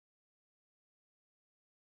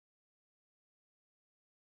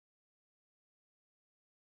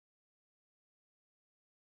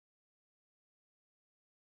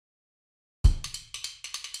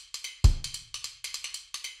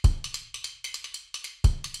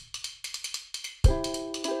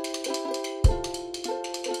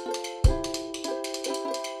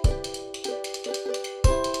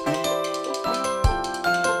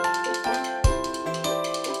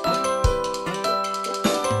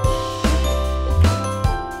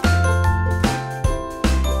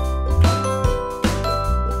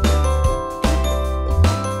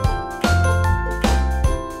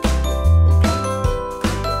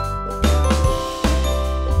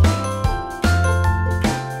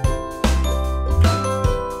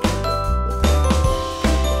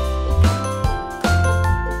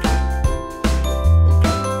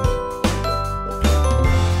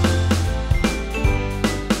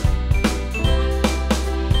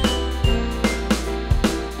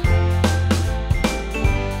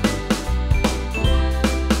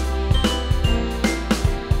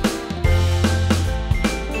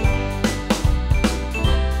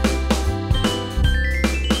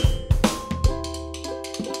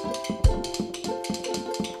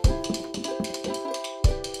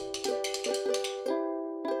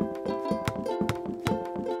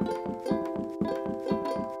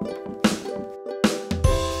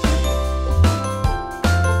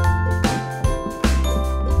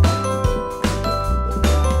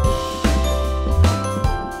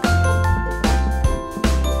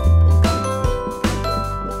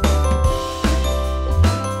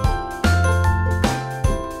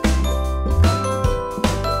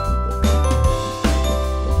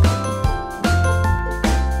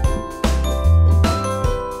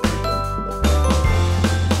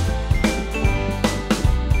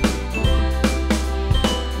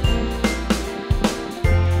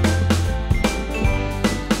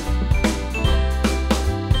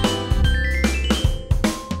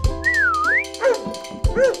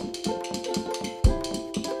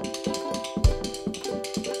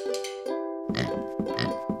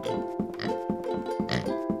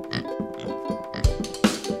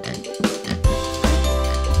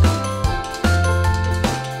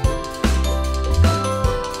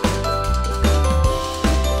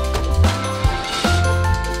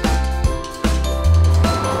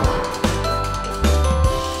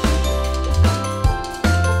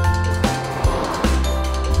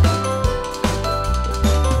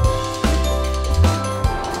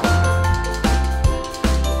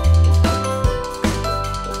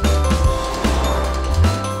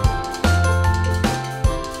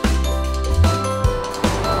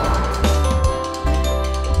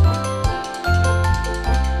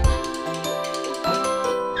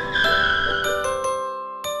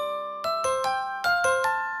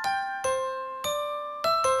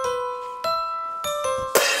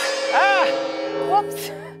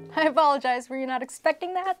I apologize. Were you not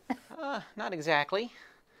expecting that? Not exactly.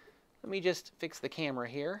 Let me just fix the camera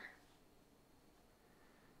here.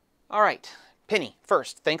 All right, Penny,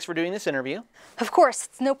 first, thanks for doing this interview. Of course,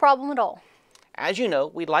 it's no problem at all. As you know,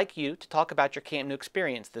 we'd like you to talk about your Camp Nou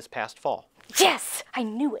experience this past fall. Yes, I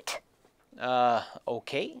knew it.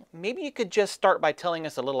 Okay. Maybe you could just start by telling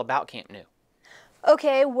us a little about Camp Nou.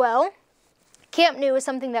 Okay, well, Camp Nou is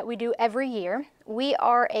something that we do every year. We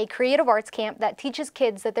are a creative arts camp that teaches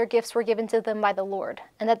kids that their gifts were given to them by the Lord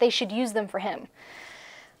and that they should use them for Him.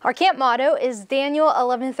 Our camp motto is Daniel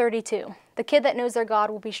 11:32. The kid that knows their God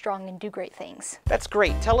will be strong and do great things. That's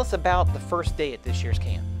great. Tell us about the first day at this year's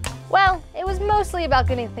camp. Well, it was mostly about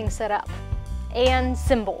getting things set up and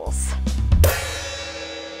symbols.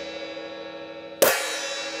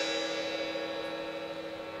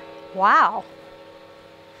 Wow.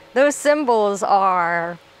 Those symbols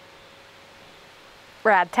are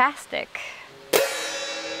radtastic.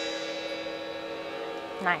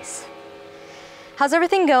 Nice. How's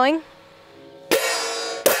everything going?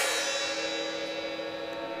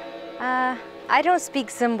 I don't speak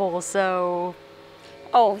symbols, so...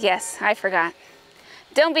 Oh, yes, I forgot.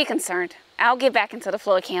 Don't be concerned. I'll get back into the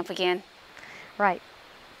flow of camp again. Right.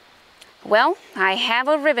 Well, I have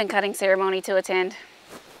a ribbon cutting ceremony to attend.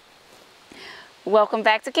 Welcome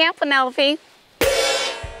back to camp, Penelope.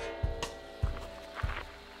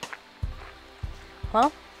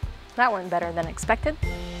 Well, that went better than expected.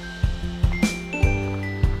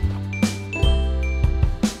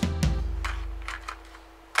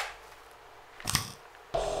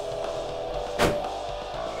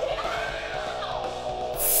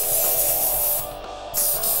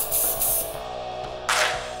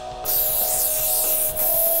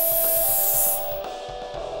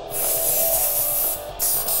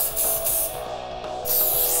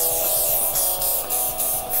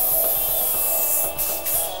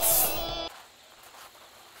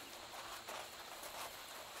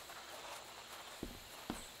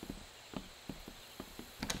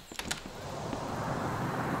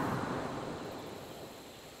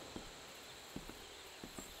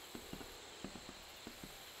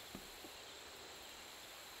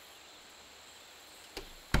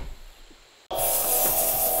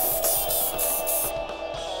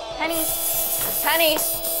 Penny! Penny!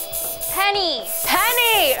 Penny!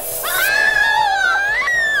 Penny!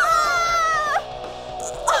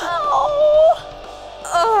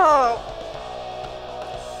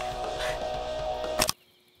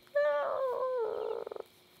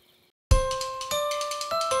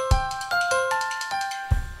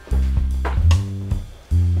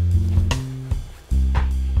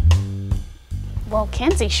 Well,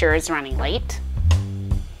 Kenzie sure is running late.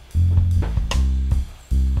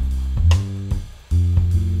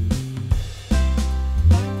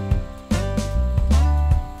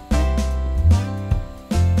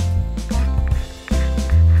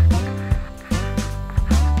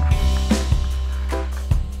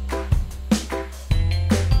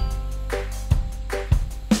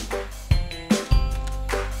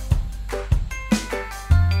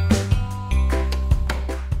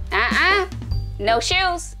 No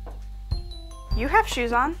shoes. You have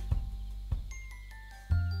shoes on.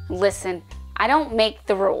 Listen, I don't make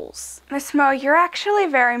the rules. Miss Mo, you're actually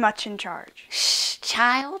very much in charge. Shh,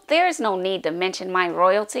 child, there is no need to mention my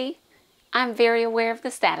royalty. I'm very aware of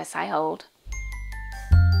the status I hold.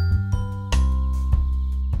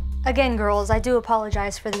 Again, girls, I do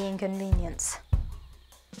apologize for the inconvenience.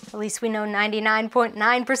 At least we know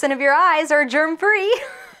 99.9% of your eyes are germ-free.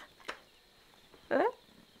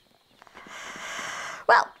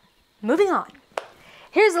 Well, moving on.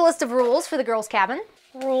 Here's a list of rules for the girls' cabin.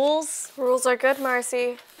 Rules? Rules are good,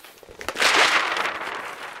 Marcy.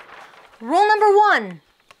 Rule number 1,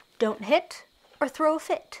 don't hit or throw a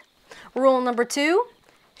fit. Rule number 2,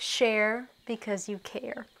 share because you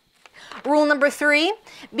care. Rule number 3,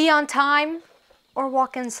 be on time or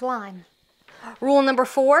walk in slime. Rule number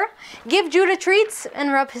 4, give Judah treats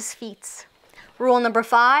and rub his feet. Rule number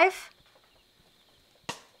 5,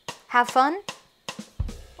 have fun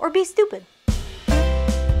or be stupid.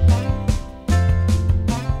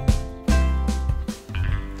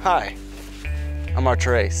 Hi, I'm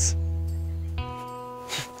Artrace.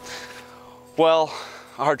 Well,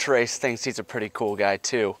 Artrace thinks he's a pretty cool guy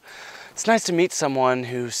too. It's nice to meet someone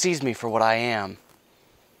who sees me for what I am.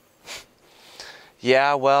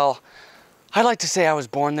 Yeah, well, I'd like to say I was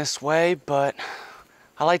born this way, but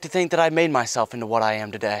I like to think that I made myself into what I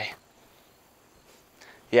am today.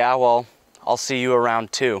 Yeah, well, I'll see you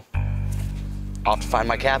around too. I'll have to find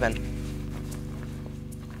my cabin.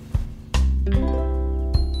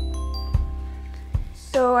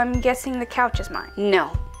 So I'm guessing the couch is mine.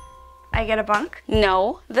 No, I get a bunk?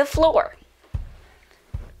 No, the floor.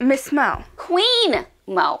 Miss Mo. Queen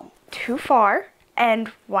Mo. Too far. And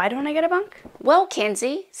why don't I get a bunk? Well,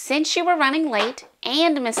 Kenzie, since you were running late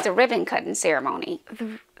and missed the ribbon cutting ceremony.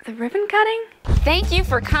 The ribbon cutting? Thank you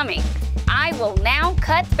for coming. I will now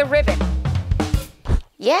cut the ribbon.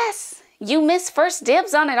 Yes, you missed first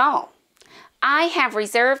dibs on it all. I have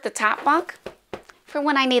reserved the top bunk for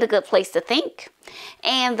when I need a good place to think.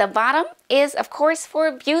 And the bottom is, of course,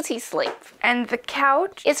 for beauty sleep. And the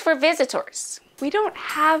couch? It's for visitors. We don't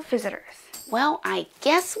have visitors. Well, I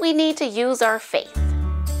guess we need to use our faith.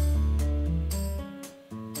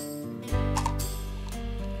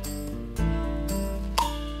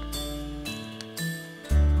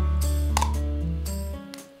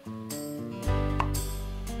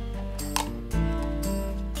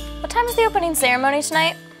 What time is the opening ceremony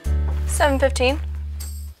tonight? 7:15.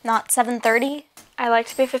 Not 7:30? I like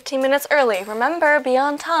to be 15 minutes early. Remember, be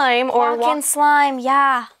on time or Walk in slime,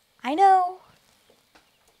 yeah. I know.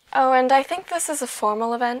 Oh, and I think this is a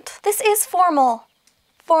formal event. This is formal.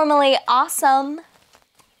 Formally awesome.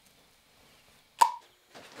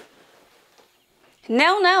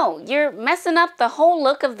 No, you're messing up the whole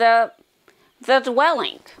look of the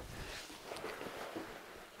dwelling.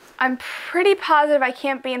 I'm pretty positive I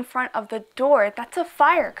can't be in front of the door. That's a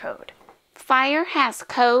fire code. Fire has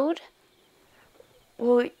code.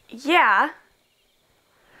 Well, yeah.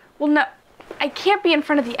 Well, no, I can't be in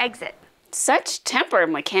front of the exit. Such temper,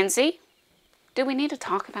 Mackenzie. Do we need to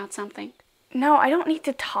talk about something? No, I don't need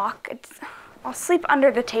to talk. I'll sleep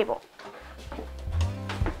under the table.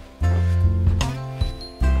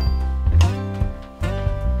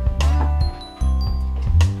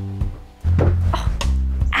 Oh,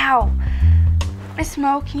 ow. Miss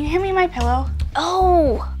Mo, can you hand me my pillow?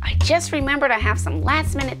 Oh, I just remembered I have some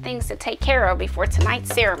last minute things to take care of before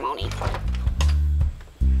tonight's ceremony.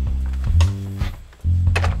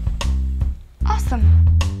 Awesome.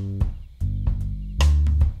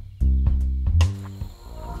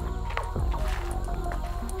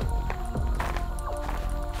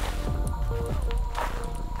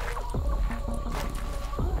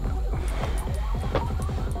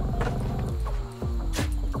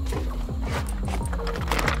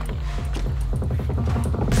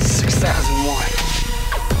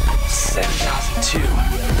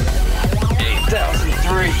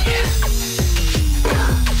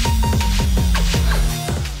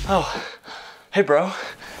 Oh, hey, bro.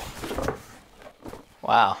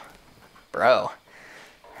 Wow, bro.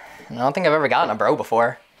 I don't think I've ever gotten a bro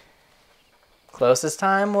before. Closest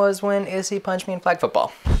time was when Izzy punched me in flag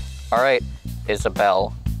football. All right,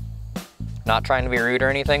 Isabel. Not trying to be rude or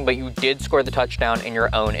anything, but you did score the touchdown in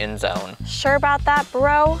your own end zone. Sure about that,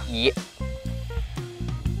 bro? Yeah.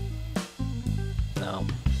 No.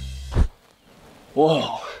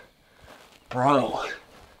 Whoa. Bro.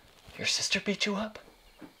 Your sister beat you up?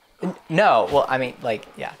 No, well, I mean, like,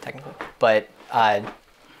 yeah, technically. But,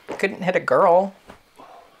 couldn't hit a girl.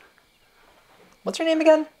 What's her name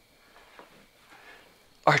again?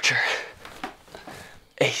 Archer.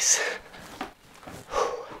 Ace.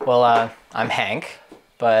 Well, I'm Hank,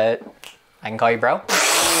 but I can call you bro.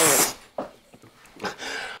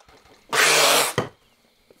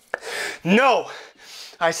 No!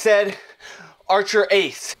 I said Archer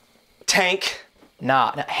Ace. Tank.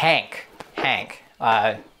 Nah, no, Hank. Hank.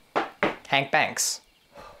 Hank Banks.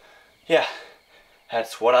 Yeah,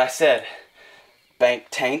 that's what I said. Bank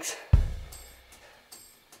tanks.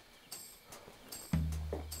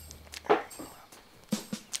 I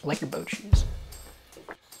like your boat shoes.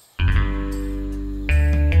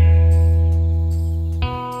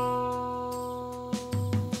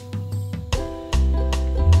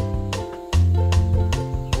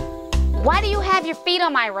 Why do you have your feet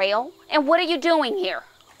on my rail? And what are you doing here?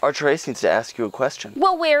 Archer Ace needs to ask you a question.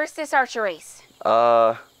 Well, where is this Archer Ace?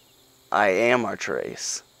 I am Archer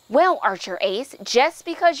Ace. Well, Archer Ace, just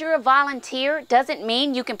because you're a volunteer doesn't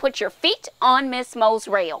mean you can put your feet on Miss Mo's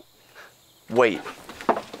rail. Wait.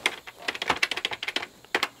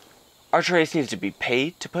 Archer Ace needs to be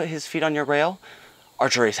paid to put his feet on your rail?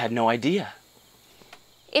 Archer Ace had no idea.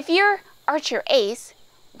 If you're Archer Ace,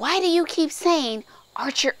 why do you keep saying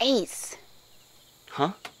Archer Ace?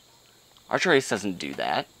 Huh? Archer Ace doesn't do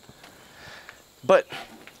that. But,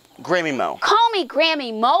 Grammy Mo. Call me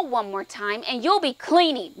Grammy Mo one more time and you'll be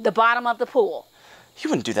cleaning the bottom of the pool. You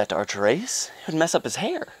wouldn't do that to Archer Ace. It would mess up his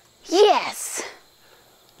hair. Yes.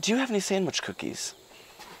 Do you have any sandwich cookies?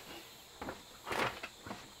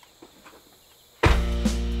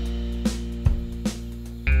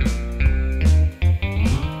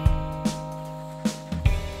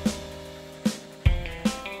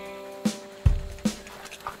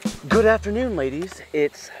 Good afternoon, ladies.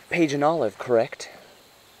 It's Paige and Olive, correct?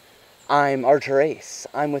 I'm Archer Ace.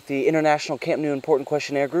 I'm with the International Camp New Important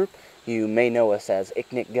Questionnaire Group. You may know us as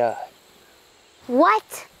ICNIC-GA.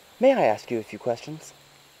 What? May I ask you a few questions?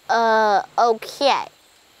 Okay.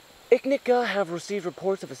 ICNIC-GA have received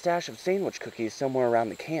reports of a stash of sandwich cookies somewhere around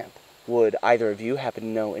the camp. Would either of you happen to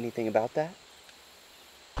know anything about that?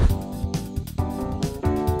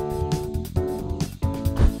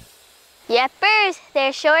 Yepers,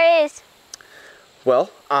 there sure is. Well,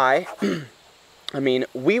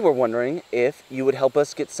 we were wondering if you would help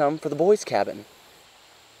us get some for the boys' cabin.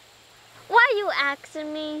 Why are you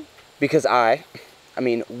asking me? Because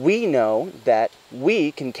we know that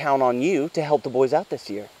we can count on you to help the boys out this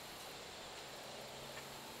year.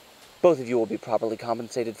 Both of you will be properly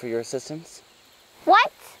compensated for your assistance.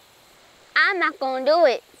 What? I'm not gonna do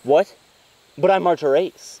it. What? But I'm Archer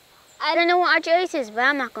Ace. I don't know what Archer Ace is, but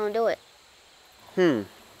I'm not gonna do it.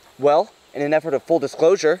 Well, in an effort of full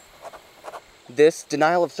disclosure, this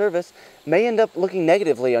denial of service may end up looking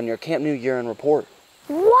negatively on your Camp New year-end report.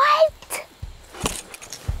 What?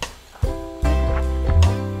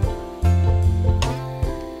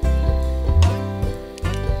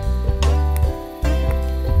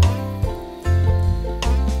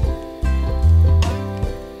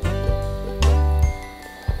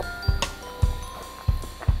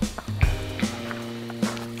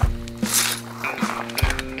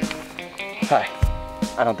 Hi,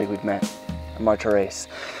 I don't think we've met. I'm Archer Ace.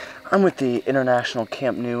 I'm with the International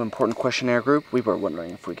Camp New Important Questionnaire Group. We were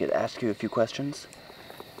wondering if we could ask you a few questions.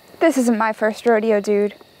 This isn't my first rodeo,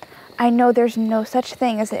 dude. I know there's no such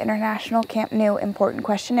thing as the International Camp New Important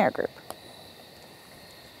Questionnaire Group.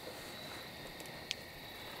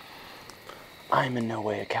 I'm in no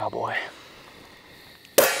way a cowboy.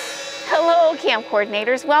 Hello, camp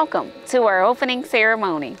coordinators. Welcome to our opening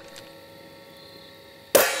ceremony.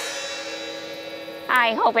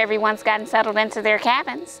 I hope everyone's gotten settled into their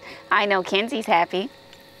cabins. I know Kenzie's happy.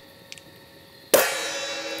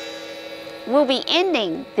 We'll be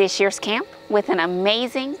ending this year's camp with an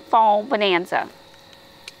amazing fall bonanza.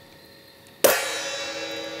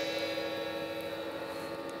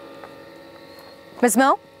 Miss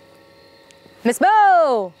Mo? Miss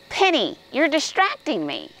Mo! Penny, you're distracting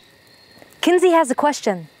me. Kenzie has a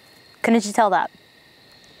question. Couldn't you tell that?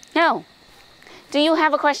 No. Do you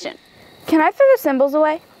have a question? Can I throw the symbols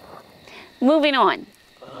away? Moving on.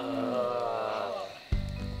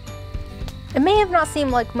 It may have not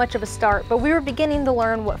seemed like much of a start, but we were beginning to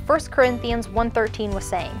learn what 1 Corinthians 1:13 was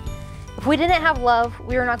saying. If we didn't have love,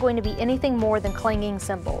 we are not going to be anything more than clanging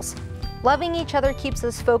cymbals. Loving each other keeps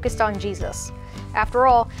us focused on Jesus. After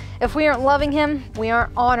all, if we aren't loving him, we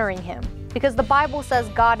aren't honoring him, because the Bible says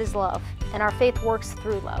God is love, and our faith works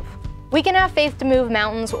through love. We can have faith to move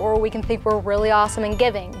mountains, or we can think we're really awesome and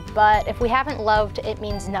giving, but if we haven't loved, it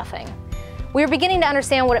means nothing. We are beginning to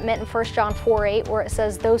understand what it meant in 1 John 4:8, where it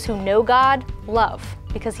says, those who know God, love,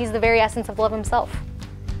 because he's the very essence of love himself.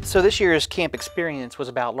 So this year's camp experience was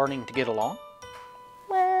about learning to get along?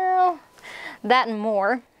 Well, that and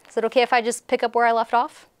more. Is it okay if I just pick up where I left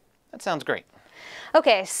off? That sounds great.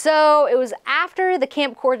 Okay, so it was after the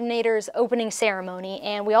camp coordinator's opening ceremony,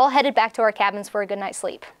 and we all headed back to our cabins for a good night's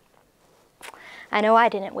sleep. I know I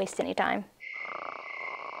didn't waste any time.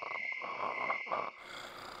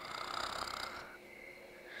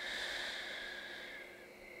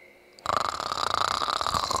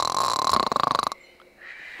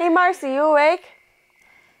 Hey, Marcy, you awake?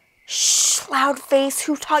 Shh, loud face,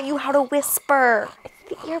 who taught you how to whisper? It's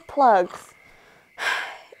the earplugs.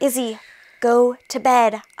 Izzy, go to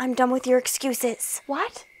bed. I'm done with your excuses.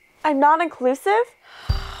 What? I'm not inclusive?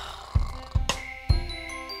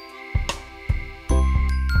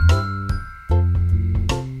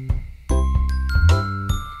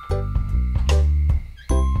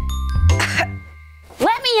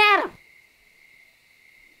 Let me at him.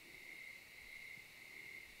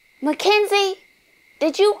 Mackenzie,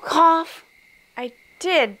 did you cough? I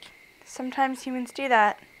did. Sometimes humans do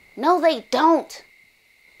that. No, they don't.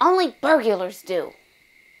 Only burglars do.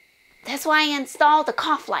 That's why I installed the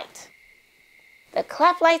cough light. The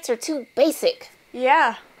clap lights are too basic.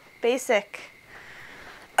 Yeah, basic.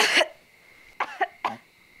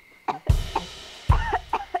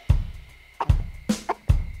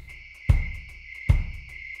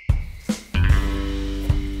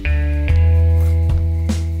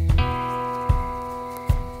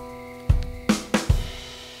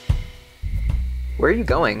 Where are you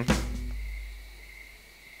going?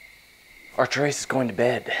 Archer Ace is going to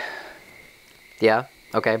bed. Yeah,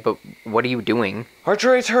 okay, but what are you doing?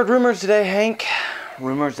 Archer Ace heard rumors today, Hank.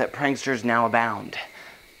 Rumors that pranksters now abound.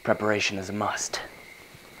 Preparation is a must.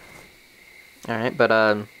 All right, but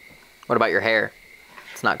what about your hair?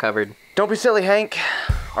 It's not covered. Don't be silly, Hank.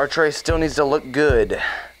 Our tray still needs to look good.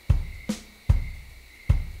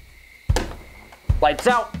 Lights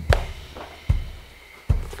out.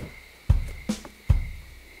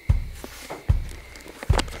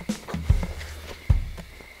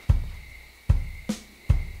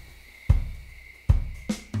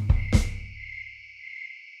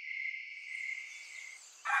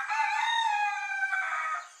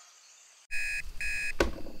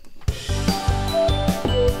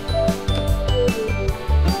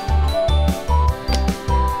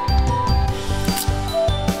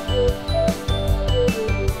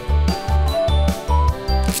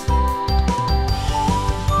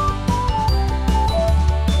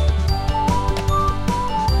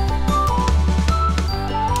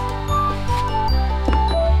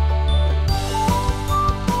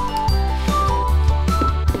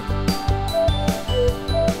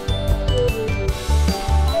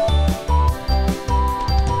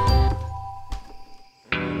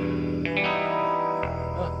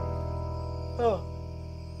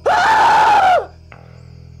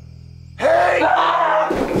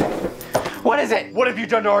 What is it? What have you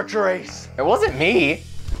done to Archer Ace? It wasn't me.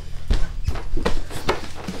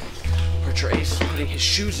 Archer Ace putting his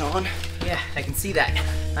shoes on. Yeah, I can see that.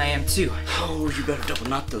 I am too. Oh, you better double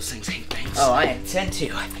knot those things, Hank Banks. Oh, I intend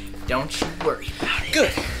to. Don't you worry about it.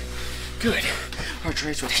 Good. Good. Archer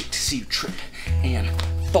Ace would hate to see you trip and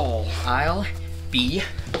fall. I'll be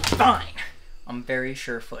fine. I'm very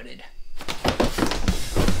sure-footed.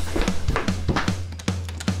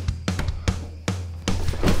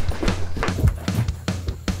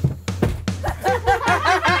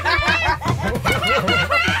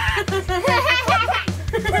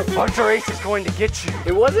 Archer Ace is going to get you.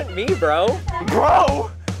 It wasn't me, bro.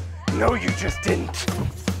 Bro! No, you just didn't.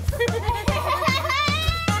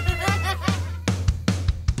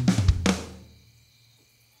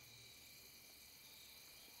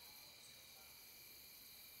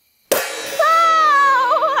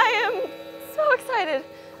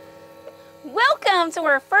 Welcome to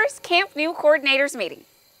our first Camp New Coordinators meeting.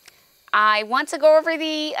 I want to go over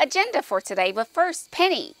the agenda for today, but first,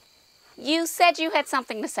 Penny, you said you had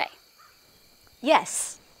something to say.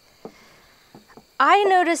 Yes. I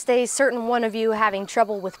noticed a certain one of you having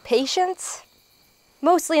trouble with patience,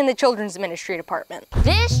 mostly in the children's ministry department.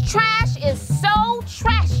 This trash is so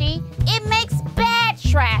trashy, it makes bad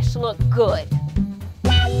trash look good.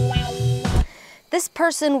 This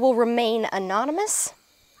person will remain anonymous.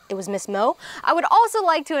 It was Miss Mo. I would also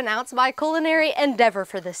like to announce my culinary endeavor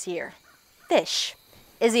for this year. Fish.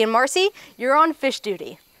 Izzy and Marcy, you're on fish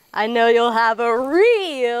duty. I know you'll have a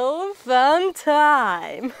real fun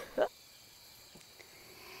time.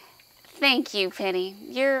 Thank you, Penny.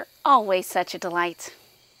 You're always such a delight.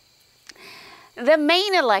 The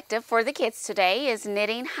main elective for the kids today is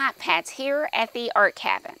knitting hot pads here at the art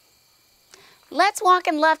cabin. Let's walk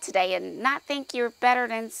in love today and not think you're better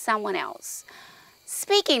than someone else.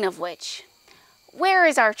 Speaking of which, where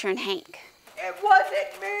is Archer and Hank? It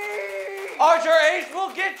wasn't me! Archer Ace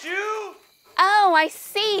will get you! Oh, I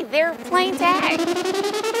see. They're playing tag.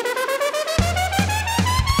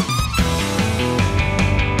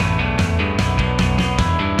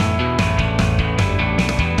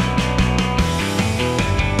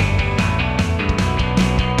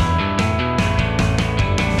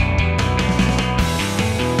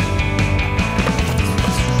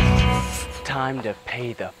 Time to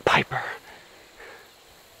pay the piper.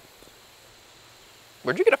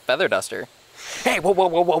 Where'd you get a feather duster? Hey, whoa,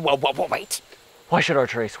 wait. Why should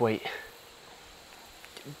Archer Ace wait?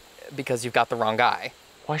 Because you've got the wrong guy.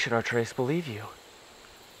 Why should Archer Ace believe you?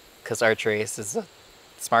 Because Archer Ace is a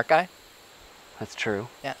smart guy. That's true.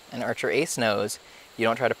 Yeah, and Archer Ace knows you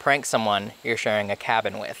don't try to prank someone you're sharing a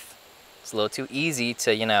cabin with. It's a little too easy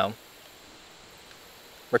to, you know,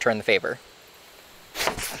 return the favor.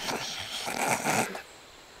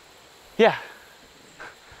 Yeah.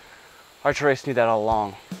 Archer Ace knew that all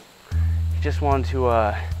along. He just wanted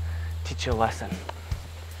to teach you a lesson.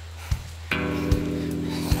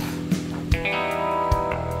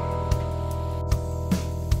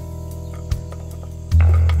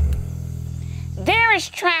 There is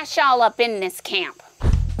trash all up in this camp.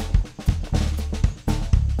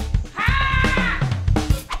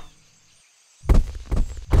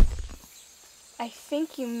 I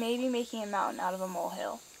think you may be making a mountain out of a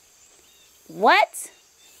molehill. What?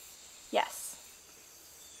 Yes.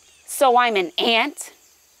 So I'm an ant?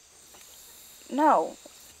 No.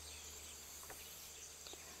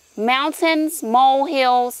 Mountains,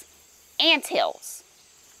 molehills, anthills.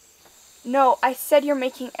 No, I said you're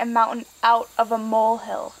making a mountain out of a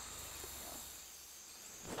molehill.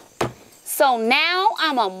 So now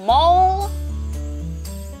I'm a mole?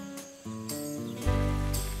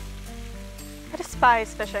 I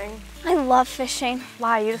despise fishing. I love fishing.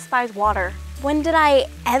 Why? You despise water. When did I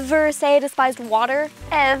ever say I despised water?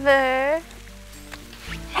 Ever.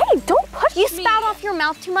 Hey, don't push me. You spout off your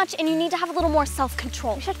mouth too much and you need to have a little more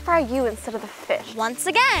self-control. We should fry you instead of the fish. Once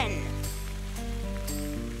again.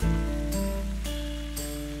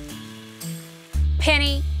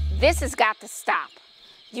 Penny, this has got to stop.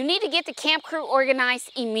 You need to get the camp crew organized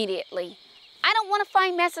immediately. I don't want to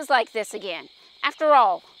find messes like this again. After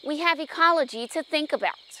all, we have ecology to think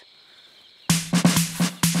about.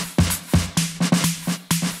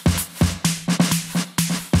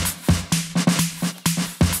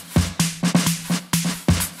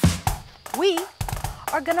 We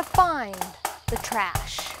are gonna find the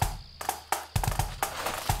trash.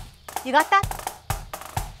 You got that?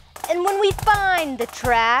 And when we find the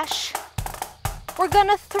trash, we're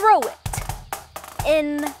gonna throw it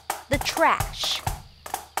in the trash.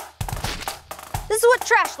 This is what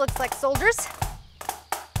trash looks like, soldiers.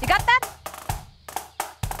 You got that?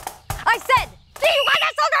 I said, do you got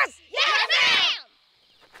that, soldiers? Yes, ma'am!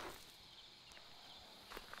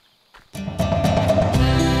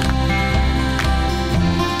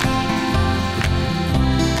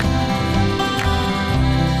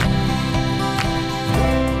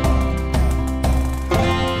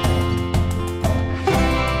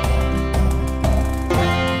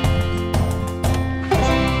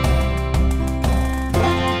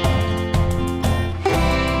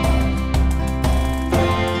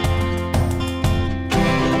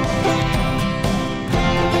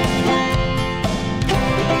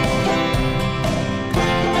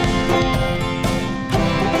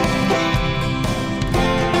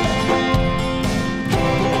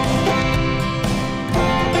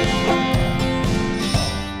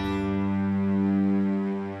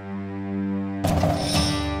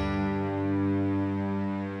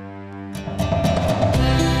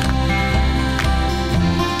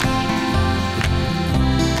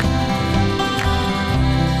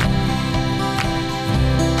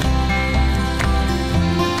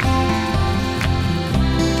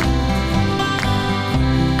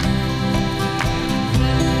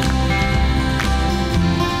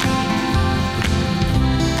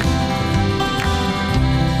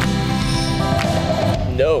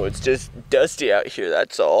 No, it's just dusty out here,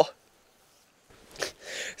 that's all.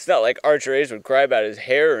 It's not like Archer Ace would cry about his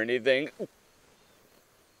hair or anything.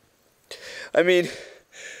 I mean,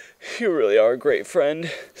 you really are a great friend.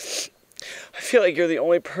 I feel like you're the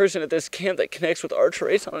only person at this camp that connects with Archer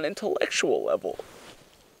Ace on an intellectual level.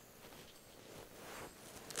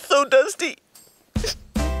 So dusty.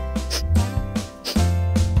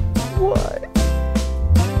 What?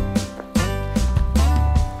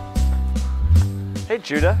 Hey,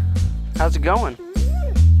 Judah. How's it going?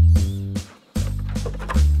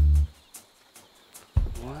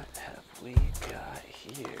 What have we got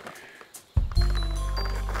here?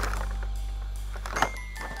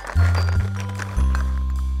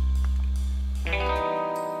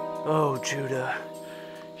 Oh, Judah.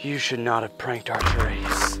 You should not have pranked Archer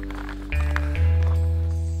Ace.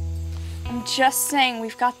 I'm just saying,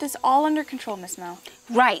 we've got this all under control, Miss Mo.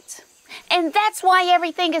 Right. And that's why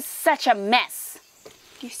everything is such a mess.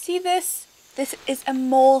 Do you see this? This is a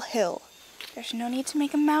molehill. There's no need to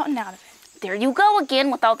make a mountain out of it. There you go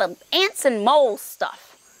again with all the ants and moles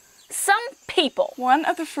stuff. Some people. One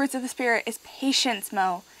of the fruits of the Spirit is patience,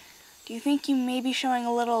 Mo. Do you think you may be showing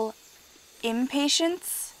a little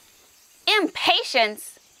impatience?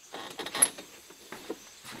 Impatience?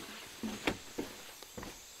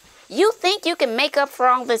 You think you can make up for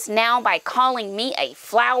all this now by calling me a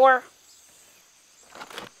flower?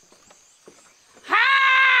 Ha!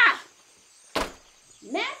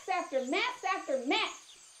 Mess after mess after mess.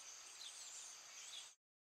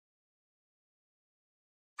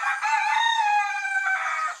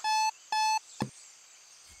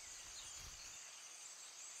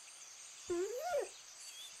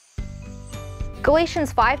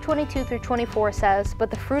 Galatians 5:22 through 24 says, "But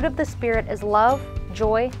the fruit of the Spirit is love,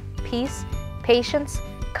 joy, peace, patience,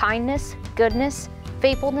 kindness, goodness,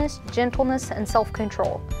 faithfulness, gentleness, and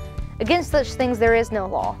self-control. Against such things there is no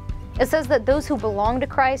law." It says that those who belong to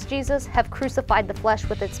Christ Jesus have crucified the flesh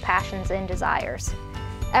with its passions and desires.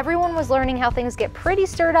 Everyone was learning how things get pretty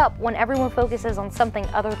stirred up when everyone focuses on something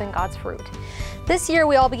other than God's fruit. This year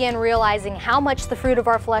we all began realizing how much the fruit of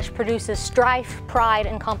our flesh produces strife, pride,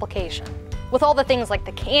 and complication. With all the things like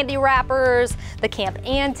the candy wrappers, the camp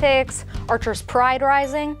antics, Archer's pride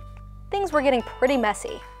rising, things were getting pretty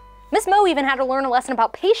messy. Miss Mo even had to learn a lesson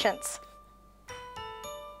about patience.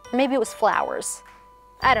 Or maybe it was flowers.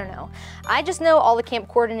 I don't know. I just know all the camp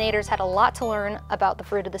coordinators had a lot to learn about the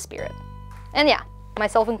fruit of the Spirit. And yeah,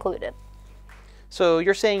 myself included. So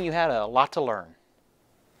you're saying you had a lot to learn?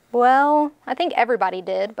 Well, I think everybody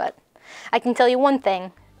did, but I can tell you one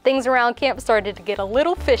thing. Things around camp started to get a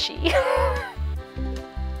little fishy.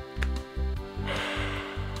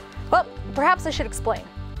 Well, perhaps I should explain.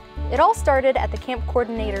 It all started at the camp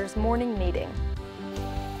coordinator's morning meeting.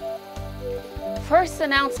 First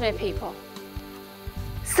announcement, people.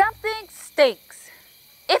 Something stinks.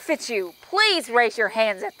 If it's you, please raise your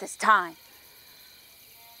hands at this time.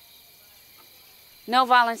 No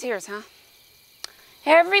volunteers, huh?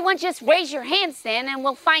 Everyone just raise your hands then and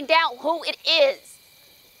we'll find out who it is.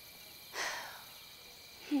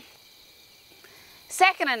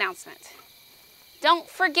 Second announcement. Don't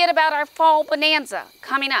forget about our fall bonanza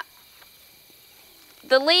coming up.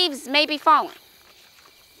 The leaves may be falling,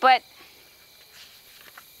 but...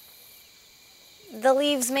 The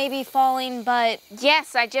leaves may be falling, but...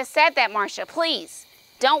 Yes, I just said that, Marcia. Please,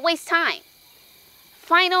 don't waste time.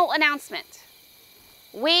 Final announcement.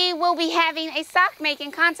 We will be having a sock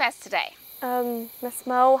making contest today. Miss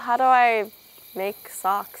Mo, how do I make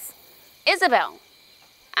socks? Isabel,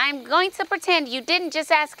 I'm going to pretend you didn't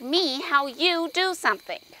just ask me how you do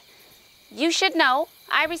something. You should know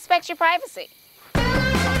I respect your privacy.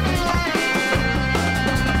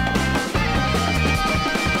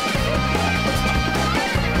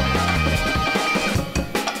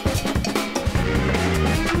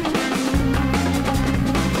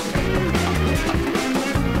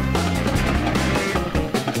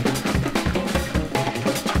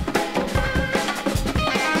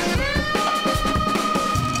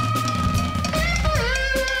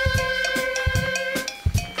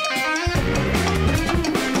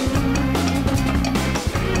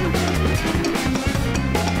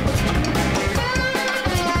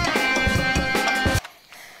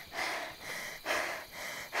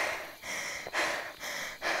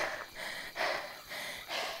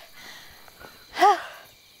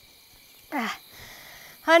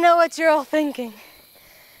 I know what you're all thinking.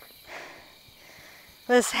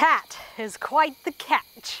 This hat is quite the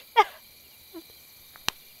catch.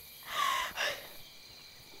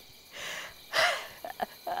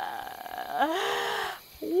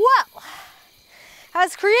 Well,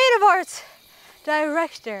 as creative arts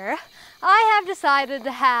director, I have decided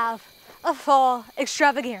to have a fall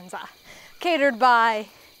extravaganza catered by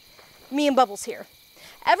me and Bubbles here.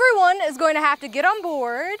 Everyone is going to have to get on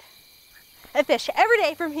board and fish every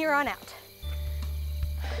day from here on out.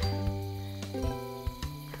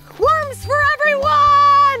 Worms for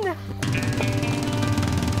everyone!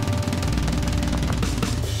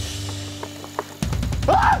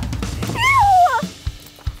 Ah! Ew!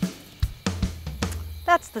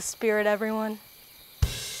 That's the spirit, everyone.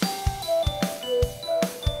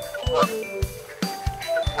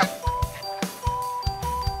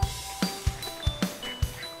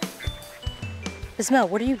 Miss Mel,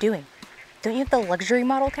 what are you doing? Don't you have the luxury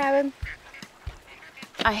model cabin?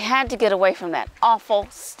 I had to get away from that awful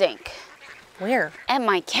stink. Where? At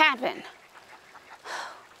my cabin.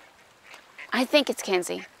 I think it's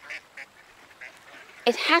Kenzie.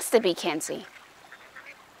 It has to be Kenzie.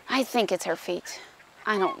 I think it's her feet.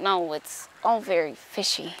 I don't know, it's all very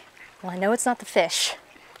fishy. Well, I know it's not the fish.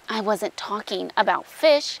 I wasn't talking about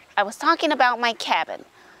fish. I was talking about my cabin.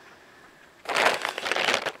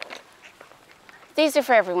 These are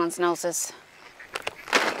for everyone's noses.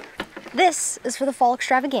 This is for the fall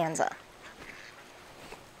extravaganza.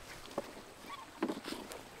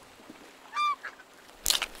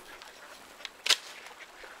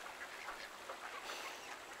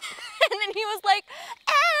 And then he was like,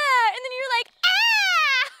 ah! And then you're like,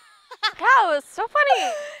 ah! Yeah, it was so funny.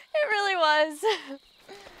 It really was.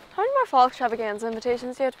 How many more fall extravaganza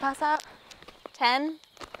invitations do you have to pass out? 10.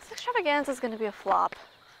 This extravaganza is going to be a flop.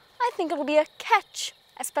 I think it'll be a catch,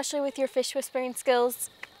 especially with your fish whispering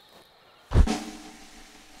skills.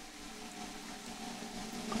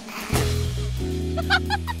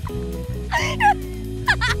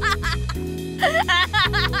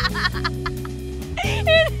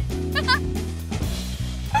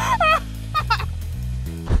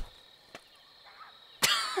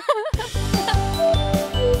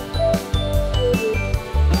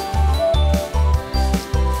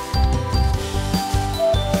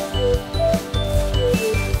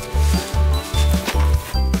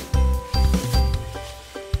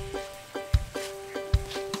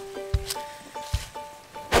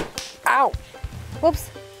 Ow! Whoops.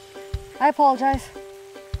 I apologize.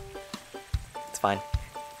 It's fine.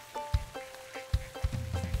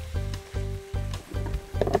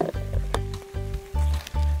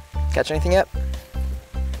 Catch anything yet?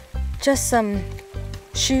 Just some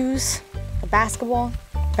shoes, a basketball,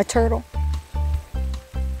 a turtle,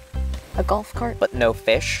 a golf cart. But no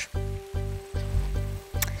fish?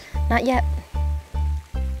 Not yet.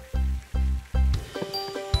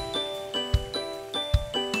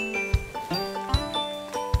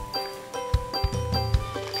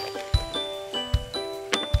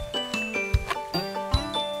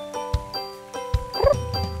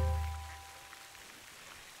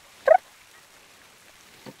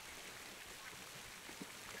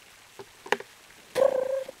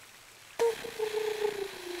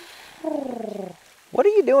 What are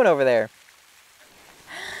you doing over there?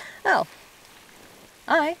 Oh,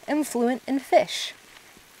 I am fluent in fish.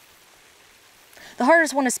 The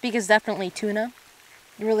hardest one to speak is definitely tuna.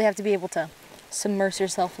 You really have to be able to submerge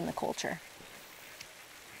yourself in the culture.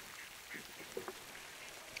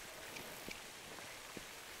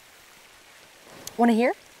 Want to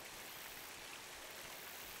hear?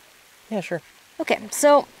 Yeah, sure. Okay,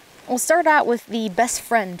 so we'll start out with the best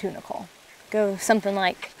friend tuna call. Go something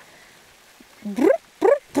like...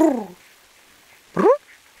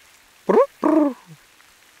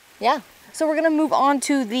 Yeah, so we're gonna move on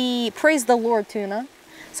to the praise the Lord tuna.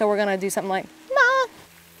 So we're gonna do something like ma,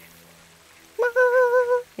 ma.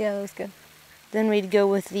 Yeah, that was good. Then we'd go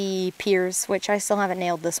with the peers, which I still haven't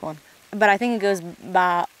nailed this one, but I think it goes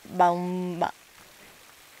ba ba ba.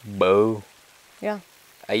 Bo. Yeah.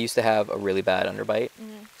 I used to have a really bad underbite,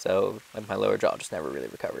 so like my lower jaw just never really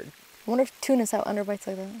recovered. I wonder if tunas have underbites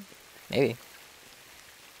like that. Maybe.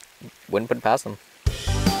 Wouldn't put it past them.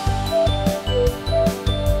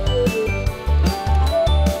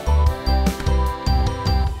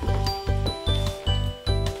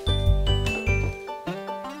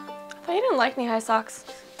 You didn't like knee-high socks.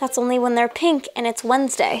 That's only when they're pink and it's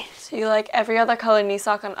Wednesday. So you like every other color knee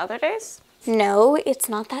sock on other days? No, it's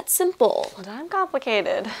not that simple. Well, I'm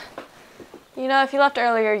complicated. You know, if you left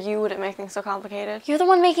earlier, you wouldn't make things so complicated. You're the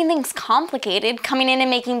one making things complicated, coming in and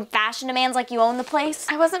making fashion demands like you own the place.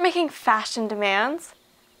 I wasn't making fashion demands.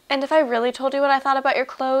 And if I really told you what I thought about your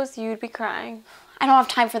clothes, you'd be crying. I don't have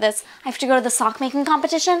time for this. I have to go to the sock making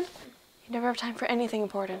competition. You never have time for anything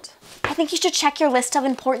important. I think you should check your list of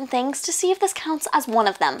important things to see if this counts as one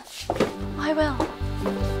of them. I will.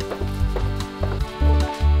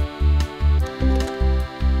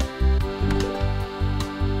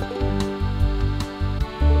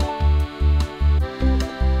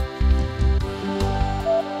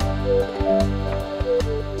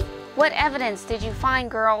 What evidence did you find,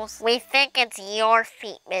 girls? We think it's your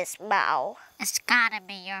feet, Miss Mauck. It's gotta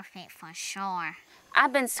be your feet for sure.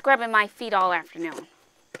 I've been scrubbing my feet all afternoon.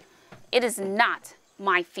 It is not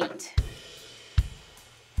my feet.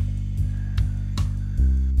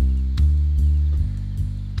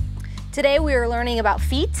 Today we are learning about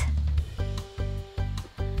feet.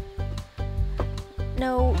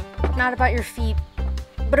 No, not about your feet,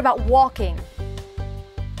 but about walking.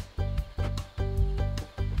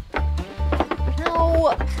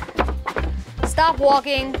 No. Stop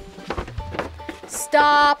walking.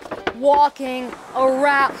 Stop walking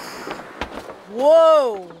around.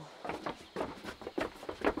 Whoa.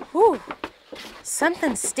 Whew.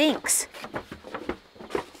 Something stinks.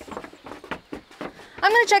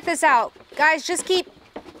 I'm gonna check this out. Guys, just keep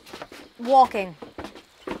walking.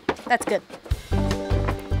 That's good.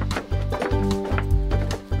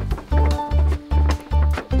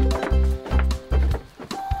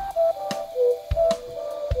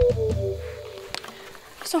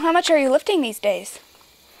 So how much are you lifting these days?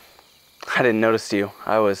 I didn't notice you.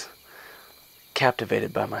 I was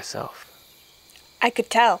captivated by myself. I could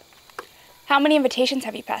tell. How many invitations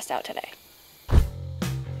have you passed out today?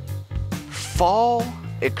 Fall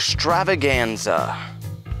extravaganza.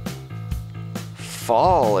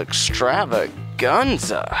 Fall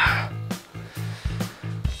extravaganza.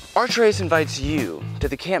 Archer Ace invites you to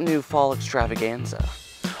the Camp Nou Fall Extravaganza.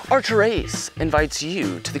 Archer Ace invites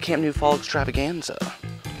you to the Camp Nou Fall Extravaganza.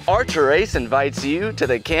 Archer Ace invites you to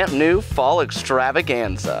the Camp Nou Fall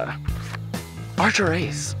Extravaganza. Archer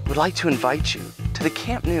Ace would like to invite you to the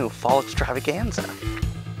Camp Nou Fall Extravaganza.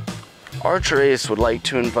 Archer Ace would like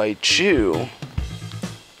to invite you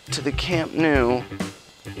to the Camp Nou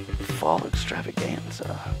Fall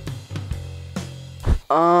Extravaganza.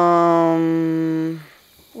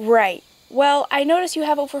 Right. Well, I noticed you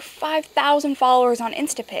have over 5,000 followers on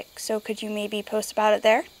Instapic, so could you maybe post about it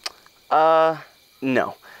there?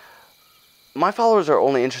 No. My followers are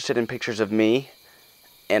only interested in pictures of me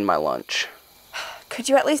and my lunch. Could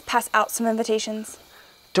you at least pass out some invitations?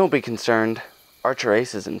 Don't be concerned. Archer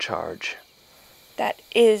Ace is in charge. That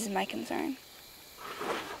is my concern.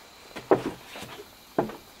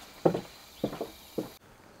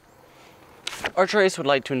 Archer Ace would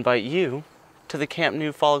like to invite you to the Camp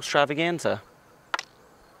Nou Fall Extravaganza.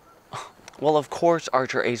 Well, of course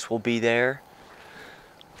Archer Ace will be there.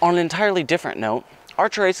 On an entirely different note,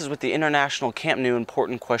 Archer Ace is with the International Camp Nou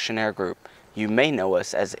Important Questionnaire Group. You may know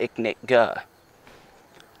us as ICNIC-GA.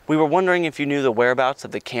 We were wondering if you knew the whereabouts of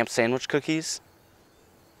the camp sandwich cookies.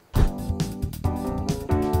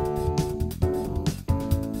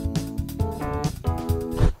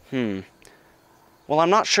 Well, I'm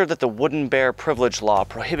not sure that the wooden bear privilege law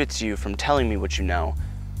prohibits you from telling me what you know,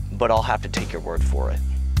 but I'll have to take your word for it.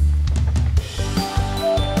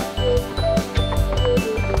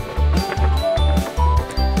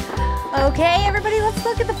 Okay, everybody, let's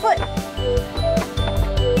look at the foot.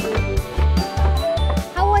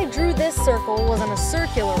 How I drew this circle was in a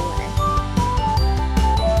circular way.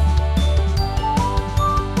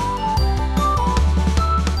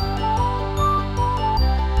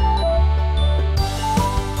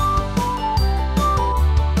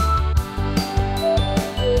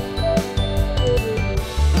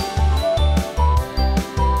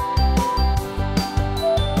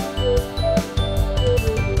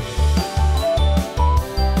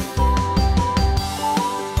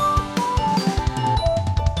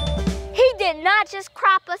 Not just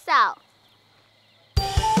crop us out.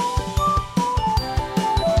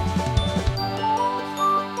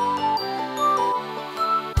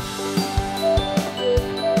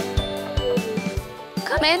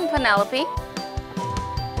 Come in, Penelope.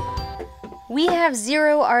 We have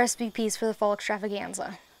 0 RSVPs for the Fall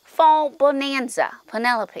Extravaganza. Fall Bonanza,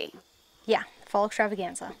 Penelope. Yeah, Fall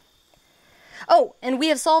Extravaganza. Oh, and we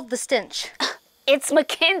have solved the stench. It's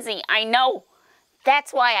Mackenzie, I know.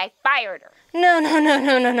 That's why I fired her. No.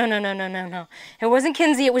 It wasn't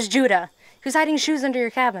Kinsey, it was Judah. He was hiding shoes under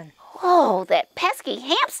your cabin. Whoa, that pesky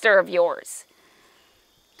hamster of yours.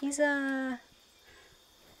 He's a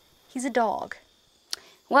dog.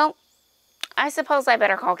 Well, I suppose I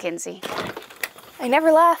better call Kinsey. I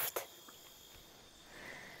never left.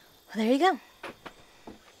 Well, there you go.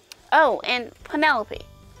 Oh, and Penelope,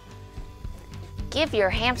 give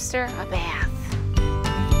your hamster a bath.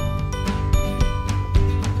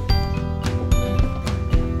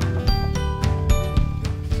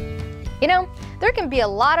 You know, there can be a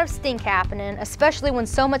lot of stink happening, especially when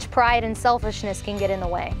so much pride and selfishness can get in the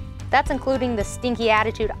way. That's including the stinky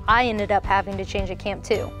attitude I ended up having to change at camp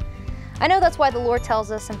too. I know that's why the Lord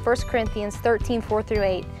tells us in 1 Corinthians 13,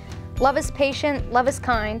 4-8, love is patient, love is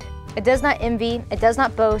kind, it does not envy, it does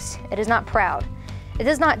not boast, it is not proud. It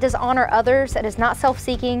does not dishonor others, it is not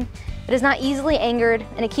self-seeking, it is not easily angered,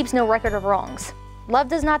 and it keeps no record of wrongs. Love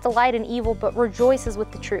does not delight in evil, but rejoices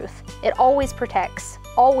with the truth. It always protects,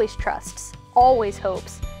 always trusts, always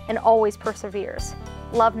hopes, and always perseveres.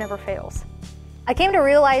 Love never fails. I came to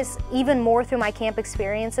realize even more through my camp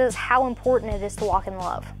experiences how important it is to walk in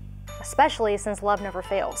love, especially since love never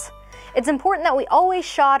fails. It's important that we always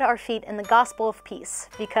shod our feet in the gospel of peace,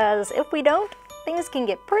 because if we don't, things can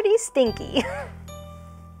get pretty stinky.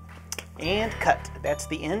 And cut. That's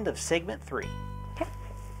the end of segment 3.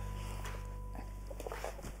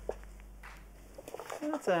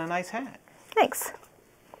 That's a nice hat. Thanks.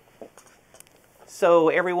 So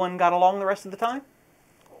everyone got along the rest of the time?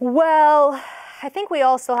 Well, I think we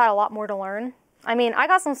all still had a lot more to learn. I mean, I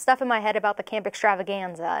got some stuff in my head about the camp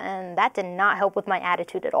extravaganza, and that did not help with my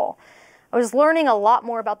attitude at all. I was learning a lot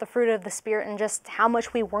more about the fruit of the Spirit and just how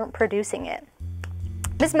much we weren't producing it.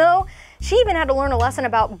 Miss Mo, she even had to learn a lesson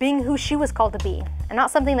about being who she was called to be, and not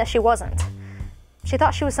something that she wasn't. She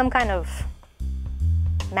thought she was some kind of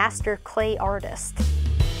master clay artist.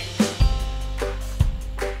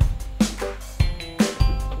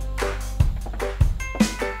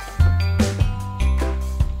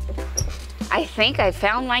 I think I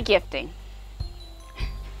found my gifting.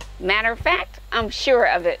 Matter of fact, I'm sure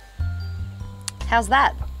of it. How's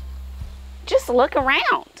that? Just look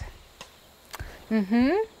around.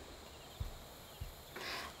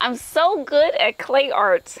 I'm so good at clay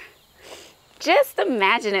art. Just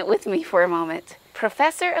imagine it with me for a moment.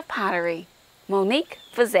 Professor of Pottery, Monique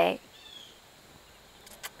Fizet.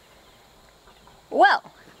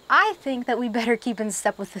 Well, I think that we better keep in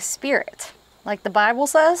step with the Spirit. Like the Bible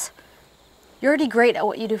says, you're already great at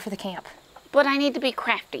what you do for the camp. But I need to be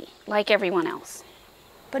crafty, like everyone else.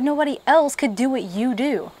 But nobody else could do what you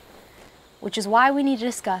do, which is why we need to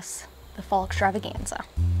discuss the Fall Extravaganza.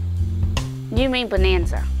 You mean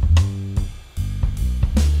bonanza?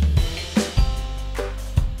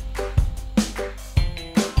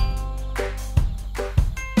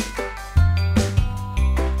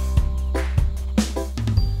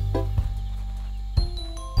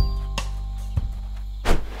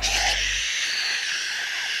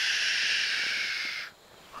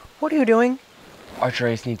 What are you doing?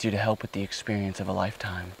 Archerace needs you to help with the experience of a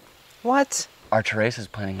lifetime. What? Archerace is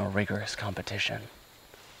planning a rigorous competition.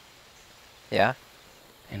 Yeah?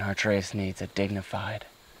 And Archerace needs a dignified,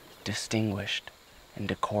 distinguished, and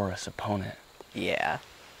decorous opponent. Yeah.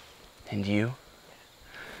 And you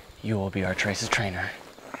will be Archerace's trainer.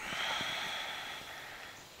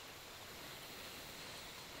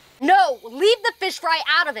 No, leave the fish fry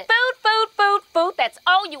out of it. Food, food, food, food. That's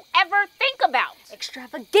all you ever think about.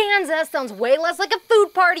 Extravaganza sounds way less like a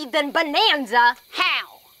food party than bonanza.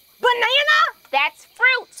 How? Banana? That's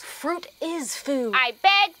fruit. Fruit is food. I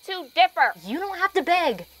beg to differ. You don't have to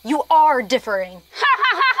beg. You are differing.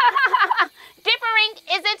 Differing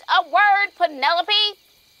isn't a word, Penelope.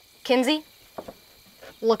 Kinsey,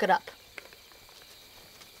 look it up.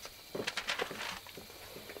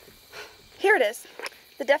 Here it is.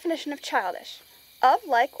 The definition of childish. Of,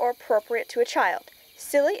 like, or appropriate to a child.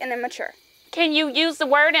 Silly and immature. Can you use the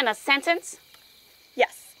word in a sentence?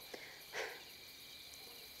 Yes.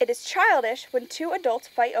 It is childish when two adults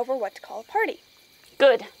fight over what to call a party.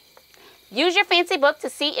 Good. Use your fancy book to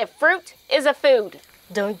see if fruit is a food.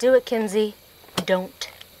 Don't do it, Kinsey. Don't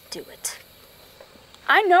do it.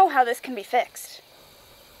 I know how this can be fixed.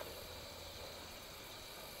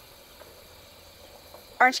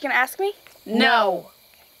 Aren't you going to ask me? No.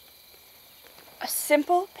 A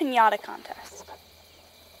simple piñata contest.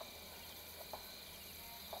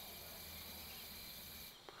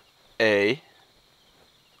 A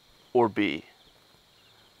or B?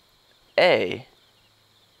 A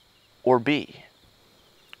or B?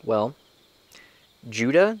 Well,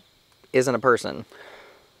 Judah isn't a person.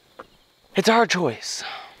 It's our choice.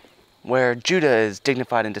 Where Judah is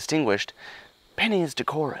dignified and distinguished, Penny is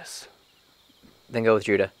decorous. Then go with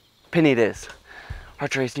Judah. Penny it is.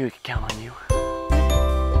 Archerace knew he could count on you.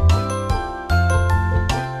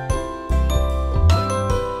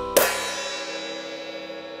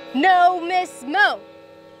 No, Miss Mo.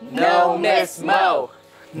 No, Miss Mo.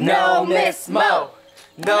 No, Miss Mo.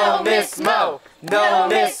 No, Miss Mo. No,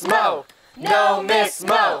 Miss Mo. No, Miss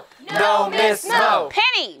Mo. No, Miss Mo.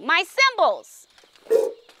 Penny, my symbols.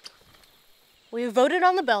 We voted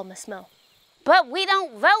on the bell, Miss Mo. But we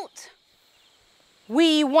don't vote.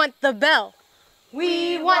 We want the bell.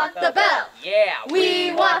 We want the bell. Yeah,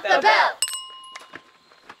 We want the bell.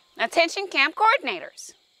 Attention camp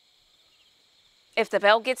coordinators. If the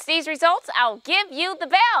bell gets these results, I'll give you the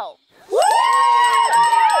bell.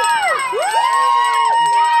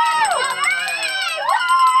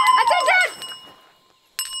 Attention!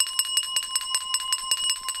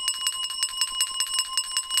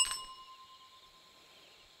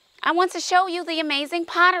 I want to show you the amazing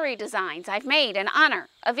pottery designs I've made in honor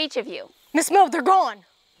of each of you. Miss Mo, they're gone.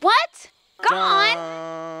 What? Gone?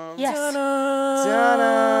 Yes.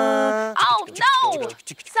 Oh no!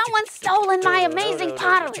 Someone's stolen my amazing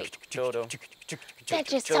pottery. That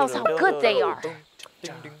just tells how good they are.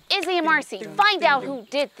 Izzy and Marcy, find out who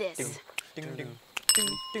did this.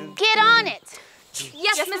 Get on it.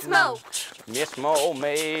 Yes, Miss Mo. Miss Mo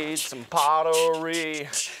made some pottery,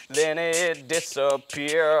 then it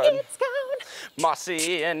disappeared. It's gone.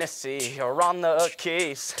 Marcy and Issy are on the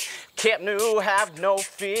case. Camp New have no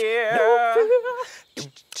fear.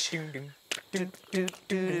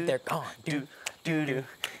 They're gone.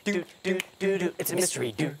 It's a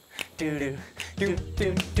mystery.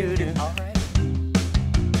 All right.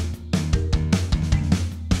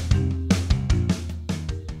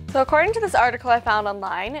 So according to this article I found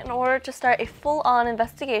online, in order to start a full-on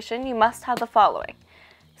investigation, you must have the following.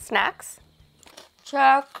 Snacks.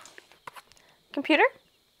 Check. Computer.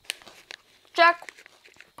 Check.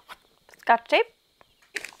 Scotch tape.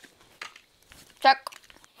 Check.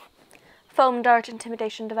 Foam dart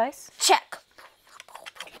intimidation device. Check.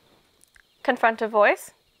 Confrontive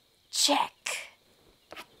voice. Check.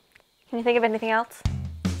 Can you think of anything else?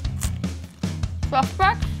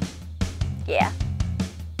 Suspect. Yeah.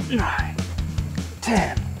 9,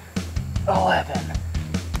 10, 11,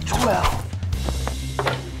 12.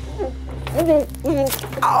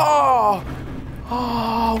 Oh,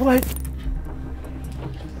 what?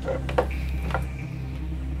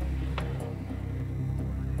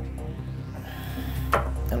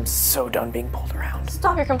 I'm so done being pulled around.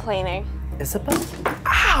 Stop your complaining. Isabel?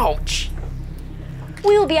 Ouch!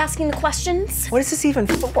 We will be asking the questions. What is this even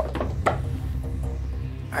for? All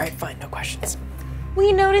right, fine, no questions.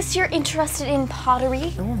 We notice you're interested in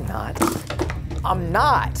pottery. No, I'm not. I'm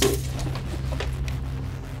not.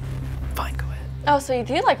 Fine, go ahead. Oh, so you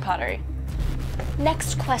do like pottery?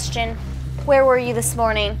 Next question. Where were you this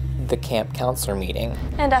morning? The camp counselor meeting.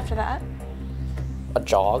 And after that? A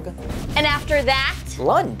jog. And after that?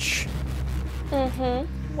 Lunch.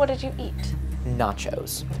 Mm-hmm. What did you eat?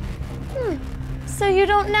 Nachos. So you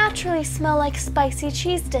don't naturally smell like spicy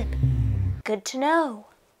cheese dip. Good to know.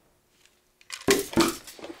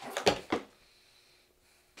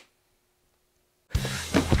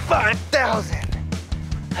 $5,000.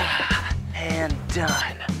 And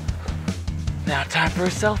done. Now time for a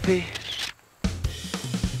selfie.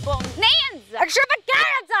 Bonanza!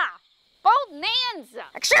 Extravaganza! Bonanza!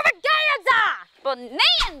 Extravaganza!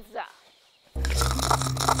 Bonanza!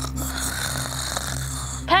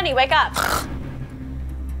 Penny, wake up.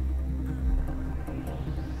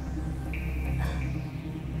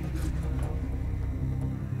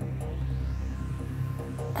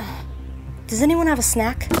 Does anyone have a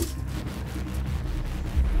snack?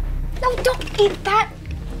 No, don't eat that!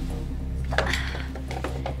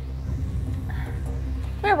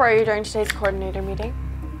 Where were you during today's coordinator meeting?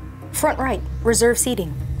 Front right, reserve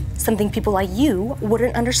seating. Something people like you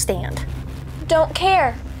wouldn't understand. Don't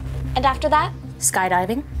care. And after that?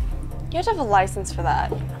 Skydiving. You have to have a license for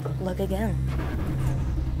that. Look again.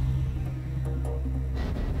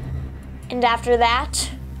 And after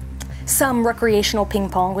that? Some recreational ping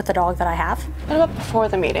pong with the dog that I have. What about before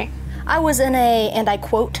the meeting? I was in a, and I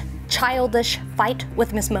quote, childish fight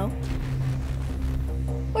with Miss Mo.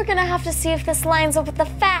 We're gonna have to see if this lines up with the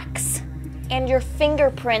facts and your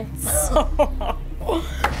fingerprints.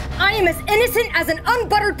 I am as innocent as an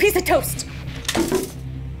unbuttered piece of toast.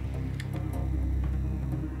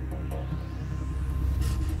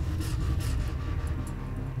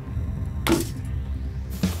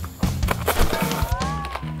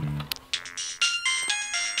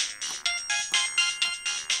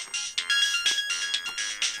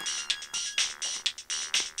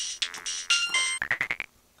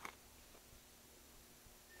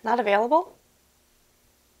 Not available?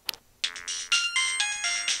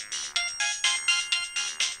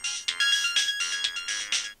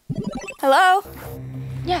 Hello?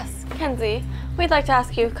 Yes, Kenzie. We'd like to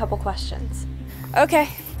ask you a couple questions. Okay.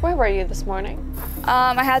 Where were you this morning?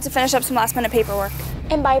 I had to finish up some last minute paperwork.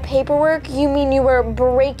 And by paperwork, you mean you were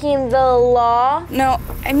breaking the law? No,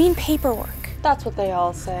 I mean paperwork. That's what they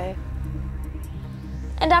all say.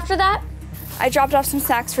 And after that? I dropped off some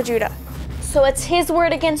snacks for Judah. So it's his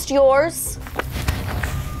word against yours?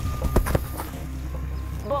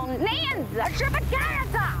 Bonanza!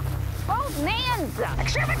 Extravaganza! Bonanza!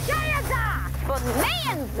 Extravaganza!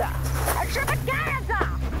 Bonanza! Extravaganza!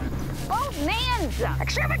 Bonanza!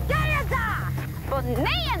 Extravaganza!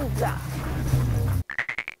 Bonanza!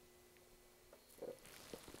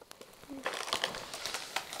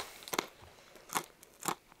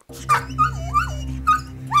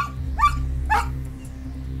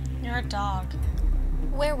 You're a dog.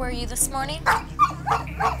 Where were you this morning?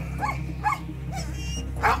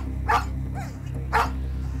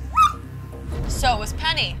 So it was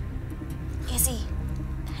Penny. Izzy,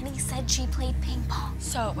 Penny said she played ping pong.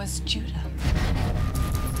 So it was Judah.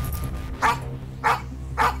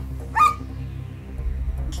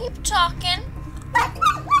 Keep talking.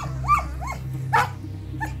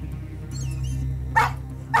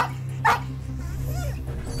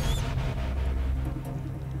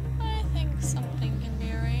 I think something can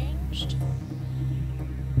be arranged.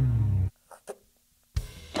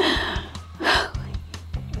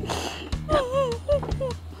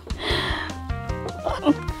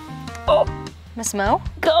 Miss Mo?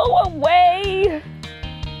 Go away!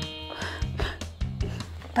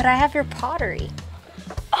 But I have your pottery.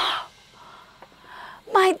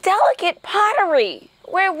 My delicate pottery!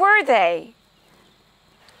 Where were they?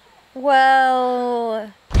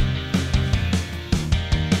 Well...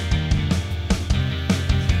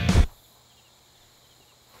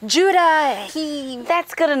 Judah, he...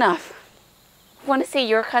 That's good enough. Want to see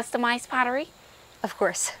your customized pottery? Of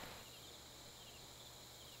course.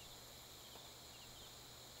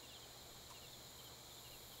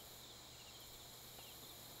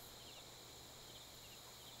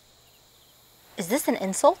 Is this an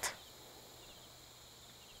insult?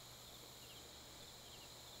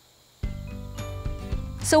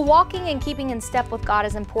 So walking and keeping in step with God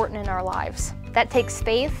is important in our lives. That takes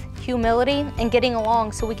faith, humility, and getting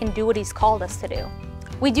along so we can do what He's called us to do.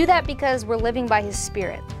 We do that because we're living by His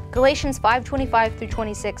Spirit. Galatians 5:25 through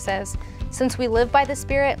 26 says, "Since we live by the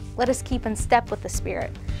Spirit, let us keep in step with the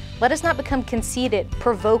Spirit. Let us not become conceited,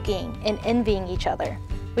 provoking, and envying each other."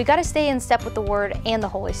 We got to stay in step with the Word and the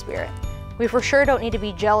Holy Spirit. We for sure don't need to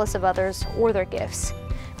be jealous of others or their gifts.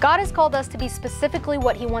 God has called us to be specifically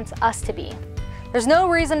what He wants us to be. There's no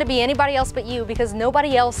reason to be anybody else but you because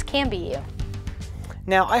nobody else can be you.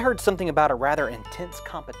 Now, I heard something about a rather intense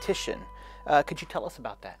competition. Could you tell us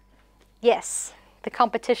about that? Yes, the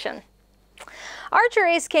competition. Archer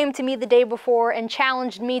Ace came to me the day before and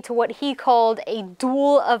challenged me to what he called a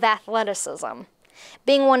duel of athleticism.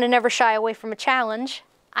 Being one to never shy away from a challenge,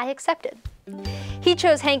 I accepted. He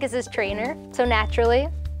chose Hank as his trainer, so naturally,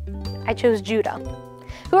 I chose Judah.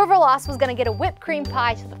 Whoever lost was gonna get a whipped cream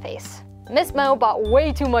pie to the face. Miss Mo bought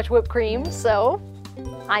way too much whipped cream, so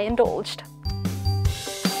I indulged.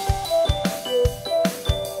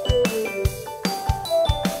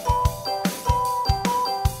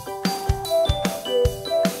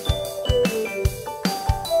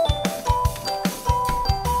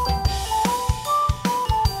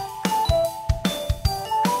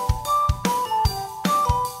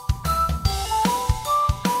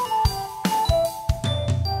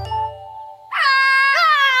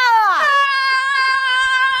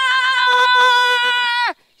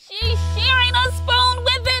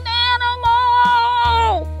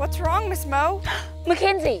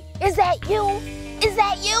 Mackenzie, is that you? Is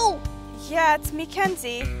that you? Yeah, it's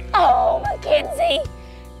Mackenzie. Oh, Mackenzie,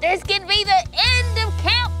 this can be the end of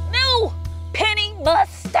Camp Nou. Penny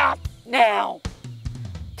must stop now.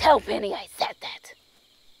 Tell Penny I said that.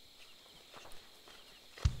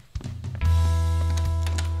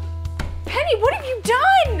 Penny, what have you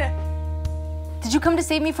done? Did you come to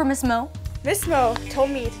save me from Miss Mo? Miss Mo told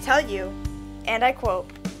me to tell you, and I quote,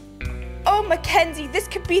 "Oh, Mackenzie, this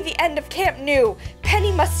could be the end of Camp Nou.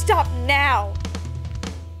 Penny must stop now."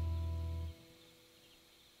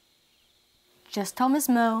 Just tell Miss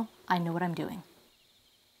Mo I know what I'm doing.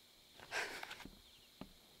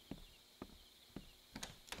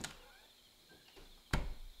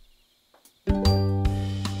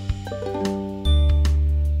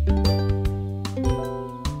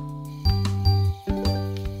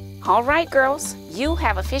 All right, girls, you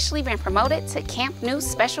have officially been promoted to Camp Nou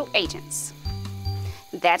Special Agents.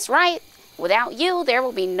 That's right. Without you, there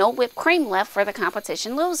will be no whipped cream left for the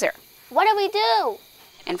competition loser. What do we do?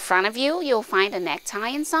 In front of you, you'll find a necktie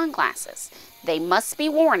and sunglasses. They must be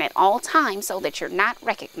worn at all times so that you're not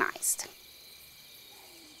recognized.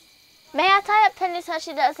 May I tie up Penny so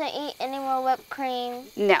she doesn't eat any more whipped cream?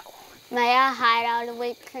 No. May I hide all the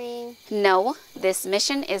whipped cream? No, this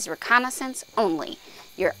mission is reconnaissance only.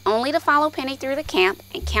 You're only to follow Penny through the camp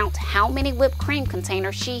and count how many whipped cream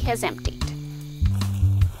containers she has emptied.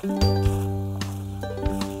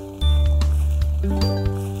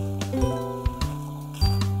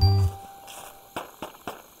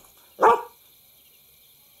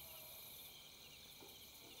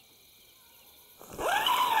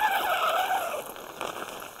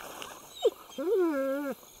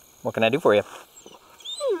 What can I do for you?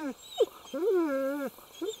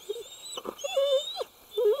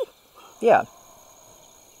 Yeah,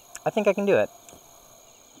 I think I can do it.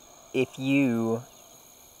 If you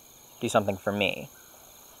do something for me.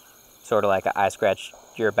 Sort of like I scratch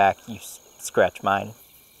your back, you scratch mine.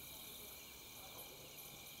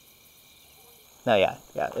 No, yeah,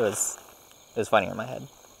 it was funny in my head.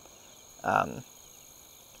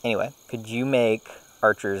 Anyway, could you make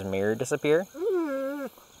Archer's mirror disappear?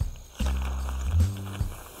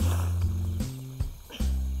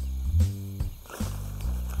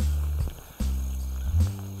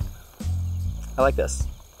 I like this,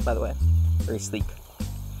 by the way. Very sleek.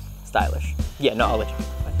 Stylish. Yeah, no, I'll let you.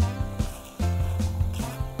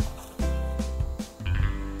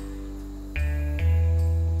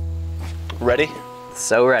 Ready?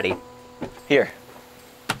 So ready. Here.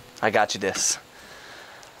 I got you this.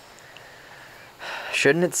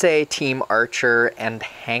 Shouldn't it say Team Archer and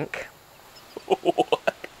Hank?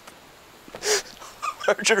 What?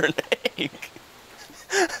 Archer and Hank?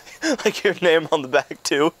 Like your name on the back,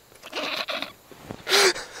 too?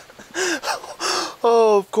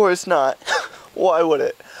 Oh, of course not. Why would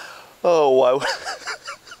it? Oh, why would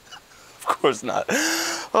Of course not.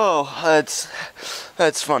 Oh,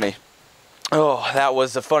 that's funny. Oh, that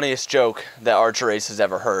was the funniest joke that Archer Ace has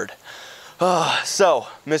ever heard. So,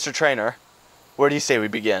 Mr. Trainer, where do you say we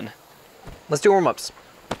begin? Let's do warm-ups.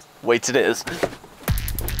 Weights it is.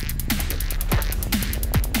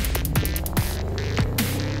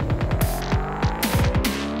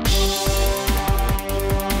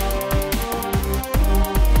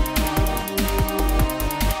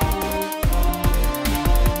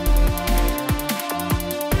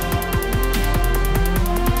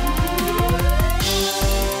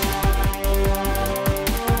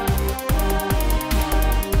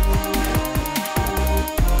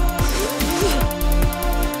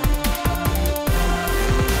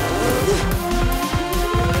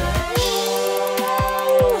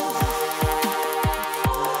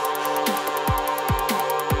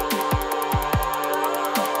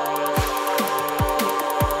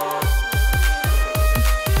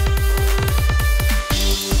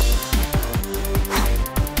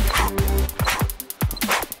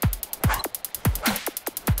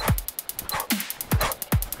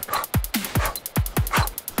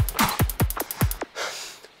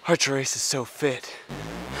 Archer Ace is so fit.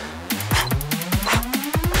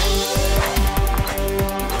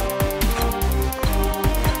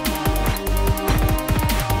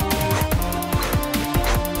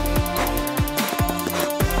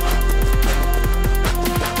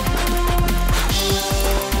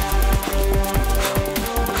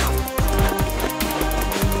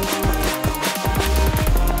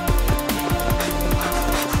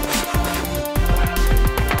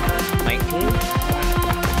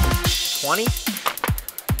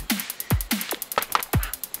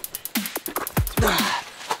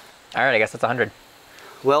 All right, I guess that's 100.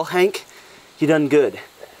 Well, Hank, you done good,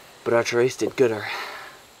 but Archer Ace did gooder.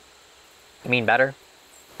 You mean better?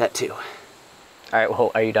 That too. All right,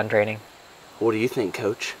 well, are you done training? What do you think,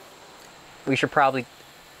 Coach? We should probably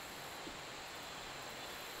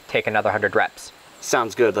take another 100 reps.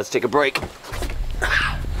 Sounds good. Let's take a break.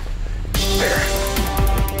 There.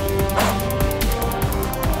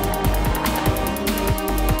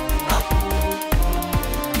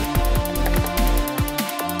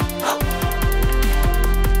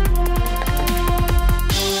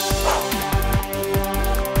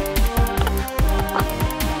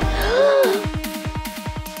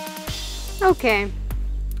 Okay,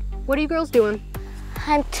 what are you girls doing?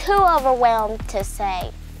 I'm too overwhelmed to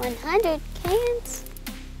say. 100 cans?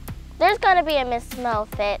 There's gotta be a Miss Mo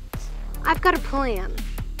fit. I've got a plan,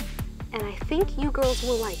 and I think you girls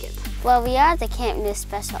will like it. Well, we are the Camp New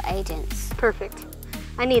Special Agents. Perfect.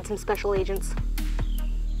 I need some special agents.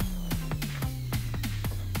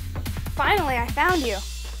 Finally, I found you.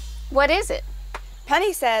 What is it?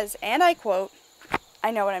 Penny says, and I quote,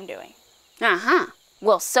 I know what I'm doing. Uh-huh.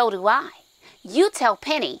 Well, so do I. You tell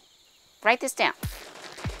Penny, write this down.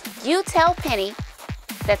 You tell Penny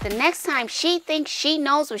that the next time she thinks she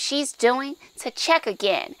knows what she's doing, to check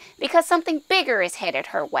again, because something bigger is headed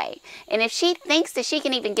her way. And if she thinks that she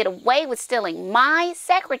can even get away with stealing my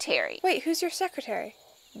secretary. Wait, who's your secretary?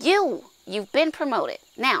 You've been promoted.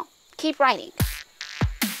 Now, keep writing.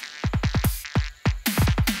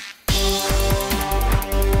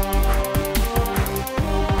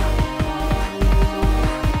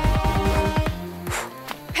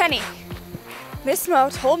 Penny, Miss Mo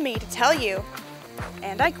told me to tell you,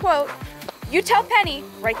 and I quote, you tell Penny,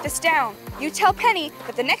 write this down. You tell Penny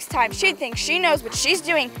that the next time she thinks she knows what she's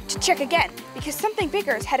doing, to check again, because something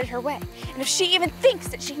bigger is headed her way. And if she even thinks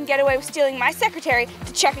that she can get away with stealing my secretary,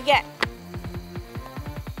 to check again.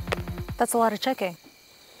 That's a lot of checking.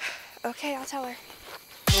 Okay, I'll tell her.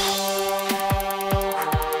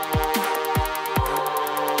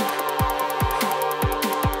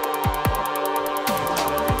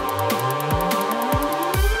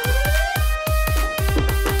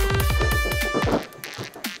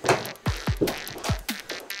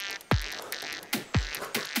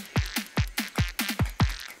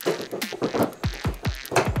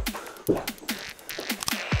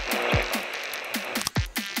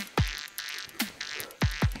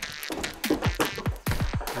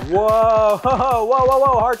 Whoa, whoa, whoa,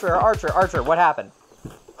 whoa, Archer, what happened?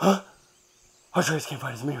 Huh? Archer Ace can't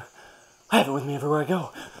find his mirror. I have it with me everywhere I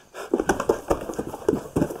go.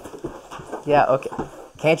 Yeah, okay.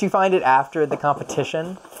 Can't you find it after the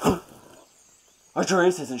competition? Archer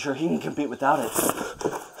Ace isn't sure he can compete without it.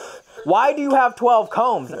 Why do you have 12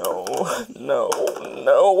 combs? No.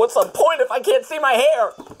 What's the point if I can't see my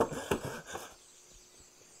hair?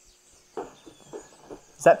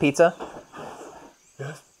 Is that pizza?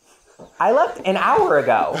 Yes. I left an hour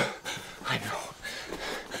ago. I know.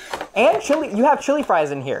 And chili, you have chili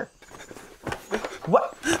fries in here.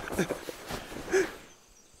 What?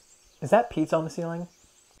 Is that pizza on the ceiling?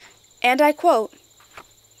 And I quote,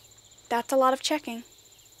 that's a lot of checking.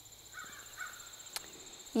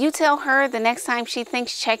 You tell her the next time she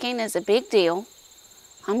thinks checking is a big deal,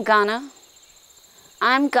 I'm gonna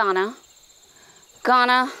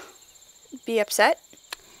be upset?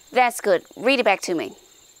 That's good. Read it back to me.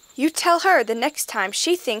 You tell her the next time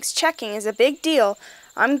she thinks checking is a big deal,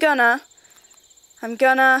 I'm gonna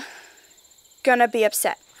be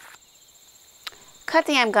upset. Cut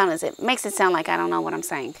the I'm gonnas. It makes it sound like I don't know what I'm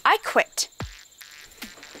saying. I quit.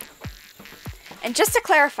 And just to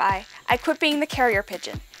clarify, I quit being the carrier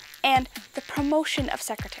pigeon and the promotion of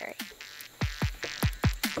secretary.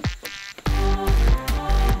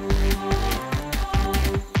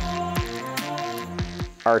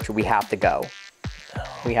 Archer, we have to go.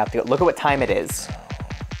 We have to go. Look at what time it is.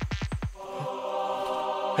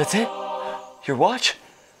 That's it? Your watch?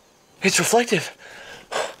 It's reflective.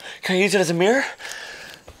 Can I use it as a mirror?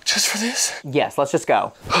 Just for this? Yes, let's just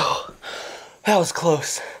go. That was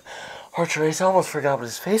close. Archer Ace almost forgot what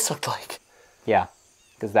his face looked like. Yeah,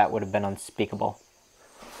 because that would have been unspeakable.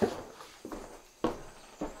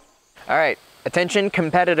 All right, attention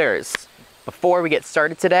competitors. Before we get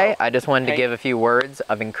started today, I just wanted to give a few words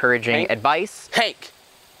of encouraging advice. Hank!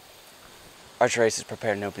 Archer Ace has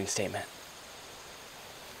prepared an opening statement.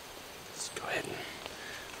 Let's go ahead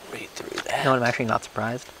and read through that. No, I'm actually not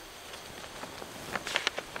surprised.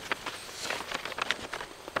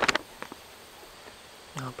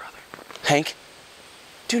 Oh, brother. Hank,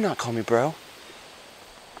 do not call me bro.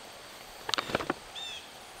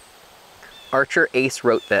 Archer Ace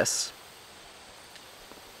wrote this.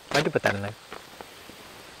 Why'd you put that in there?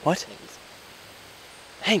 What?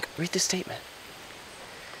 Hank, read the statement.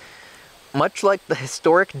 Much like the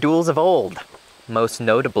historic duels of old, most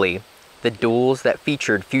notably the duels that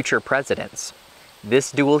featured future presidents,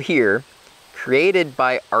 this duel here, created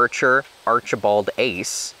by Archer Archibald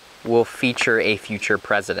Ace, will feature a future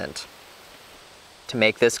president. To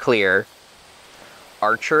make this clear,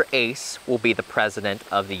 Archer Ace will be the president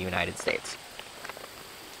of the United States.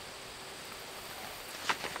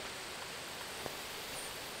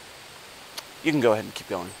 You can go ahead and keep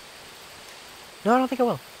going. No, I don't think I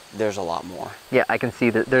will. There's a lot more. Yeah, I can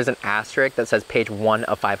see that there's an asterisk that says page 1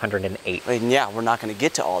 of 508. And yeah, we're not going to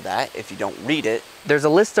get to all that if you don't read it. There's a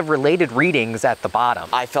list of related readings at the bottom.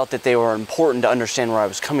 I felt that they were important to understand where I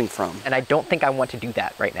was coming from. And I don't think I want to do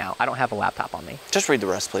that right now. I don't have a laptop on me. Just read the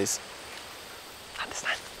rest, please. Not this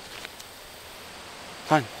time.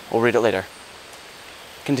 Fine, we'll read it later.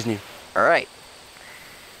 Continue. All right.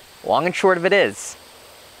 Long and short of it is,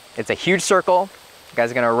 it's a huge circle. You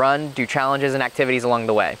guys are gonna run, do challenges and activities along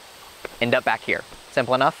the way. End up back here.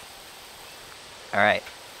 Simple enough? All right.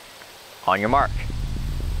 On your mark.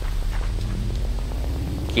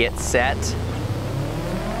 Get set.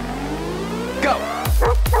 Go!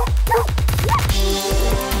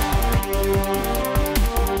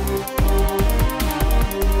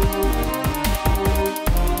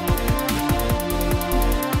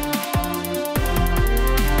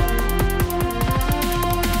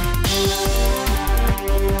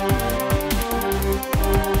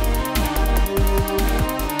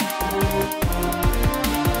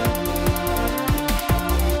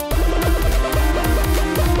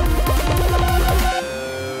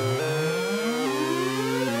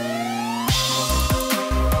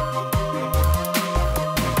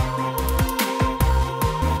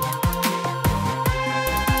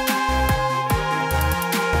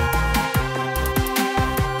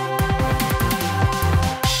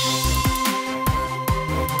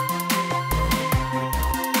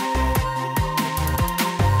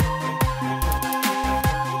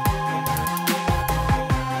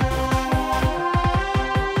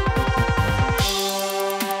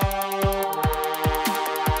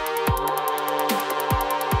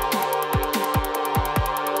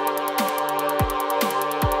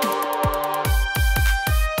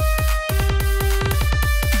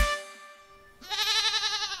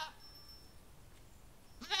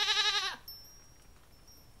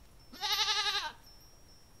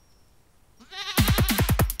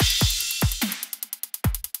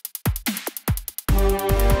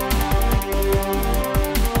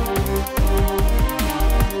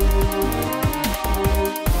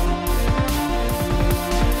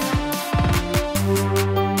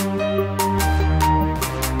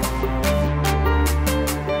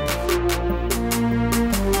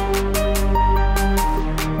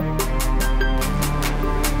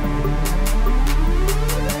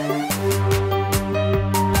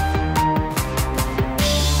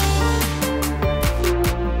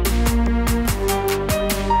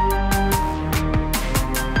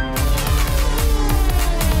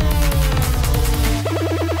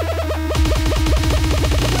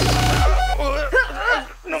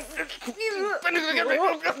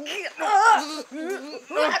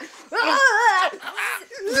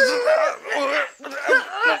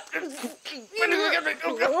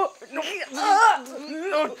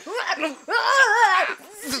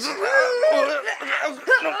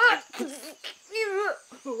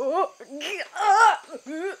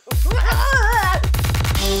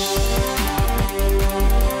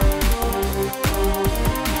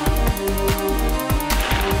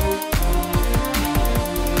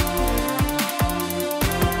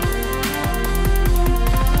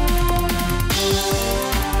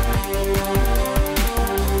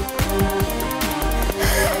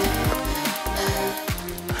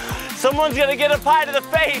 Someone's gonna get a pie to the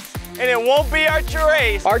face, and it won't be Archer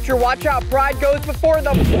Ace. Archer, watch out. Pride goes before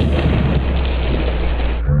them.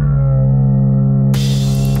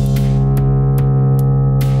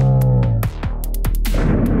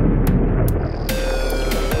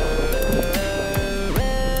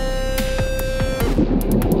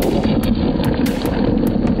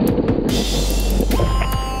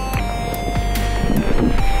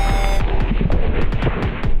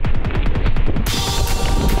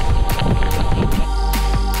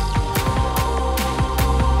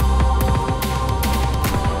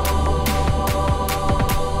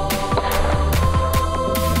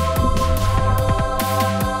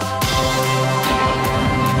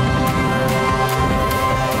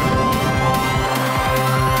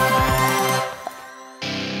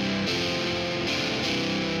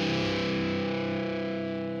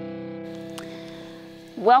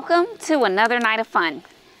 Welcome to another night of fun.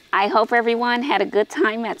 I hope everyone had a good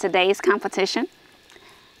time at today's competition.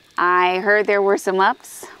 I heard there were some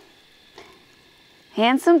ups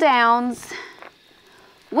and some downs,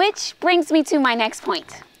 which brings me to my next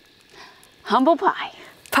point. Humble pie.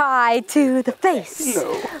 Pie to the face.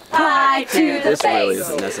 No. Pie to the This really face.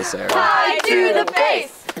 isn't necessary. Pie to the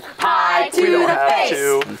face. Pie to the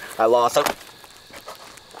face. I lost.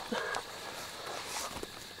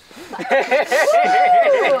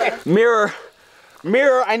 Mirror.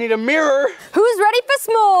 Mirror, I need a mirror. Who's ready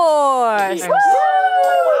for s'mores?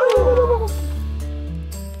 Woo!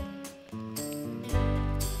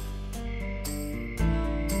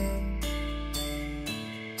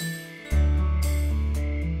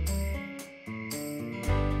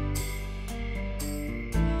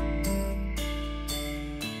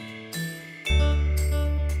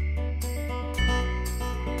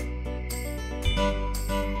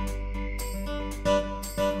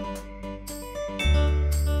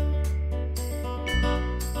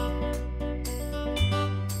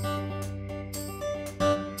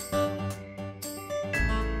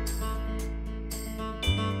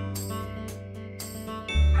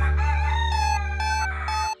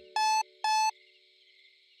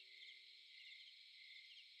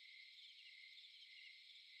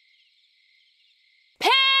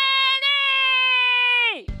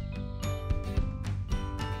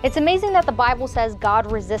 It's amazing that the Bible says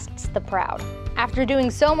God resists the proud. After doing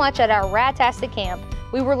so much at our Ratastic camp,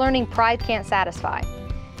 we were learning pride can't satisfy.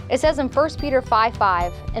 It says in 1 Peter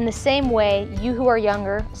 5:5, in the same way, you who are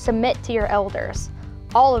younger, submit to your elders.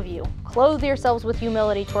 All of you, clothe yourselves with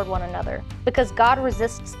humility toward one another, because God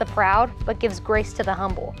resists the proud, but gives grace to the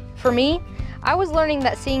humble. For me, I was learning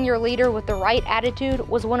that seeing your leader with the right attitude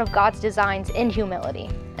was one of God's designs in humility,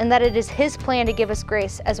 and that it is His plan to give us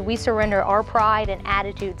grace as we surrender our pride and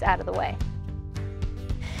attitudes out of the way.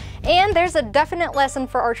 And there's a definite lesson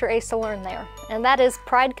for Archer Ace to learn there, and that is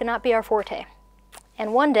pride cannot be our forte.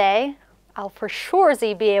 And one day, I'll for sure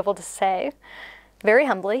be able to say, very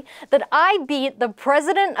humbly, that I beat the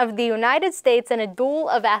President of the United States in a duel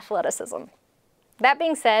of athleticism. That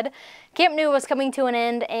being said, Camp Nou was coming to an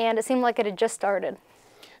end, and it seemed like it had just started.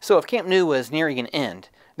 So if Camp Nou was nearing an end,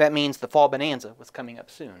 that means the fall bonanza was coming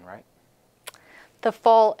up soon, right? The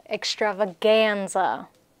fall extravaganza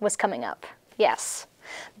was coming up, yes.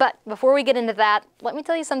 But before we get into that, let me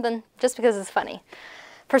tell you something, just because it's funny.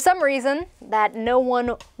 For some reason that no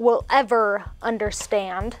one will ever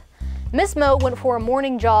understand, Miss Mo went for a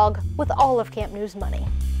morning jog with all of Camp Nou's money.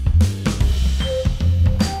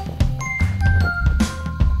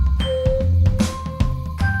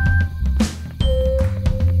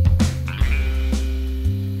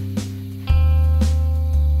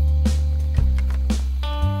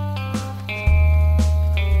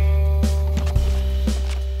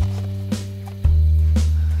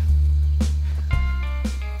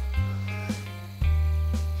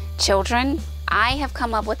 Children, I have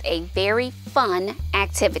come up with a very fun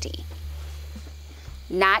activity.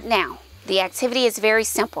 Not now. The activity is very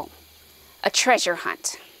simple. A treasure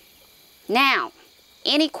hunt. Now,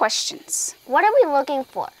 any questions? What are we looking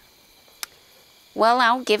for? Well,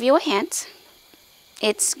 I'll give you a hint.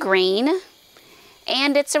 It's green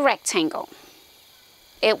and it's a rectangle.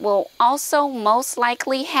 It will also most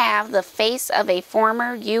likely have the face of a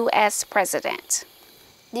former U.S. president.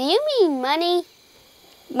 Do you mean money?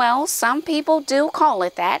 Well, some people do call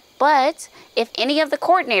it that, but if any of the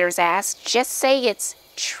coordinators ask, just say it's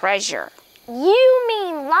treasure. You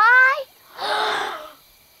mean lie?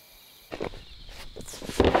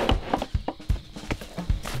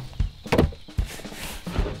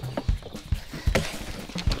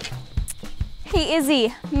 Hey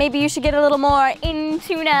Izzy, maybe you should get a little more in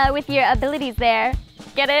tuna with your abilities there.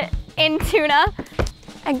 Get it? In tuna.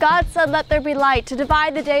 And God said, let there be light to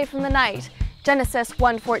divide the day from the night. Genesis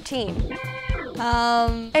 1:14.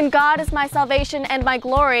 And God is my salvation and my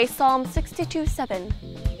glory. Psalm 62:7.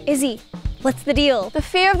 Izzy, what's the deal? The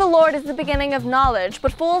fear of the Lord is the beginning of knowledge,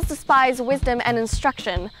 but fools despise wisdom and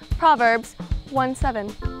instruction. Proverbs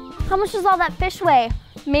 1:7. How much does all that fish weigh?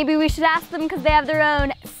 Maybe we should ask them because they have their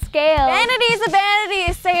own scale. Vanities of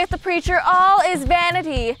vanities, saith the preacher, all is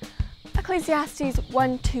vanity. Ecclesiastes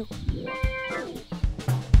 1:2.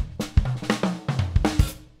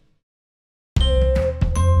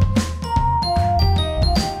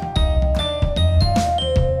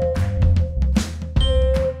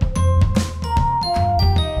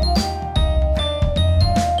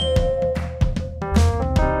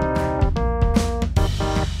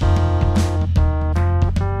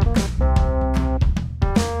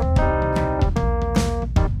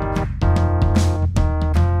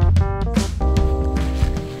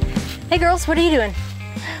 Alice, what are you doing?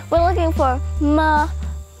 We're looking for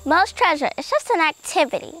most treasure. It's just an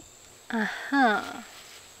activity. Uh-huh.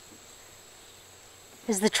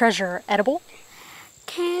 Is the treasure edible?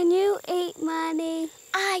 Can you eat money?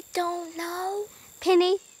 I don't know.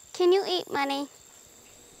 Penny, can you eat money?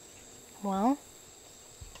 Well,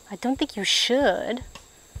 I don't think you should.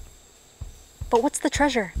 But what's the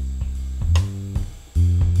treasure?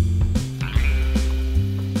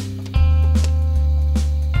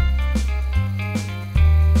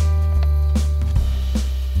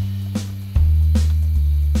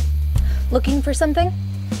 Looking for something?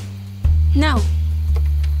 No.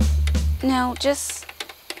 No, just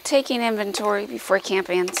taking inventory before camp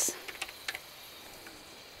ends.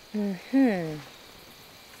 Mm-hmm.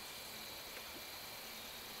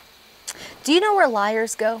 Do you know where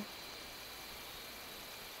liars go?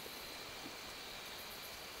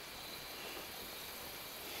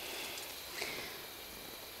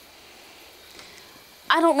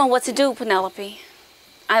 I don't know what to do, Penelope.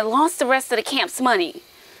 I lost the rest of the camp's money.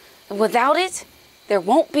 And without it, there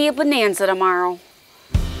won't be a bonanza tomorrow.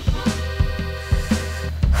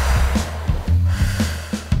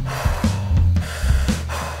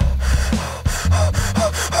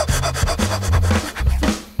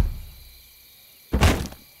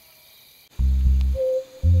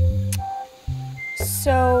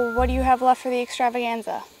 So, what do you have left for the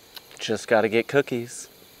extravaganza? Just gotta get cookies.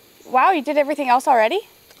 Wow, you did everything else already?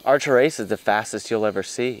 Archer Ace is the fastest you'll ever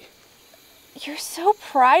see. You're so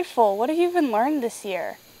prideful. What have you even learned this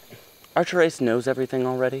year? Archer Ace knows everything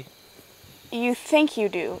already. You think you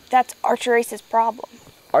do. That's Archer Ace's problem.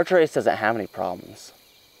 Archer Ace doesn't have any problems.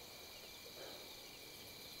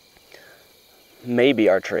 Maybe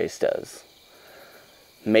Archer Ace does.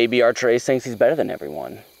 Maybe Archer Ace thinks he's better than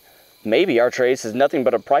everyone. Maybe Archer Ace is nothing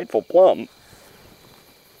but a prideful plum.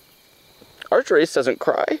 Archer Ace doesn't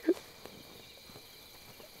cry.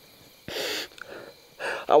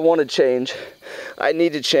 I want to change. I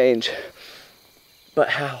need to change. But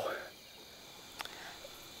how?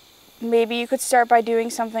 Maybe you could start by doing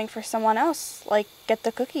something for someone else, like get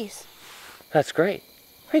the cookies. That's great.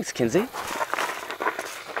 Thanks, Kinsey.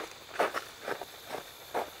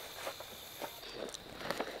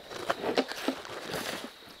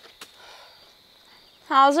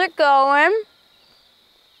 How's it going?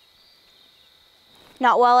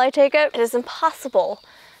 Not well, I take it? It is impossible.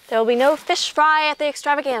 There will be no fish fry at the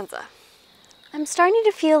extravaganza. I'm starting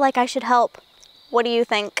to feel like I should help. What do you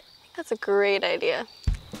think? That's a great idea.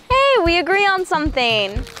 Hey, we agree on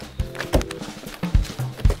something.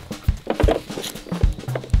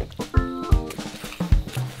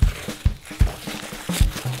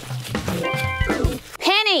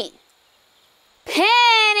 Penny!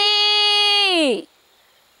 Penny!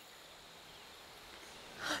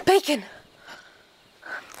 Bacon!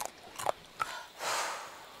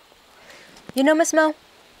 You know, Miss Mo,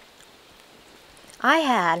 I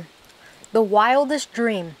had the wildest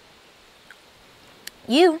dream.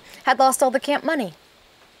 You had lost all the camp money.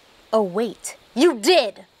 Oh, wait, you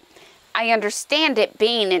did! I understand it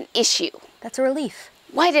being an issue. That's a relief.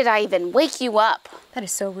 Why did I even wake you up? That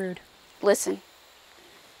is so rude. Listen,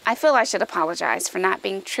 I feel I should apologize for not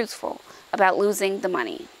being truthful about losing the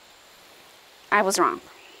money. I was wrong.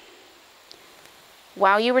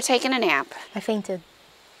 While you were taking a nap... I fainted.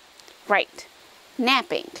 Right.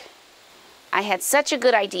 Napping. I had such a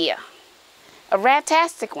good idea. A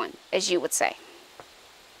raptastic one, as you would say.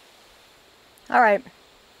 All right.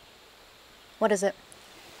 What is it?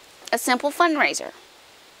 A simple fundraiser.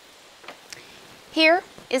 Here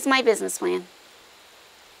is my business plan.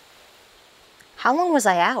 How long was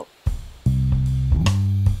I out?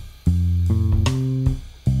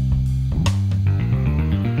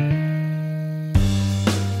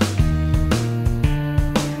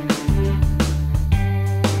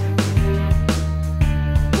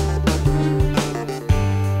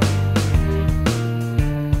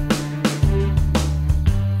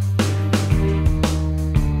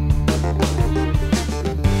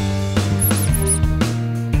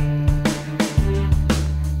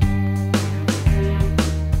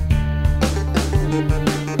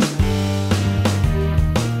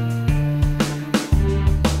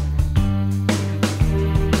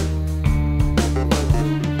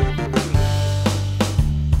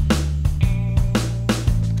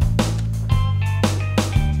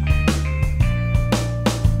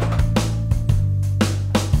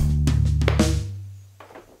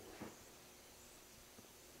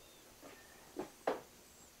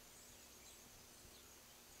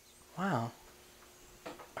 Wow.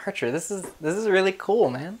 Archer, this is really cool,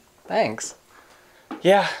 man. Thanks.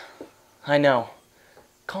 Yeah, I know.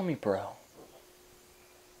 Call me bro.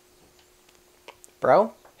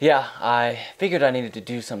 Bro? Yeah, I figured I needed to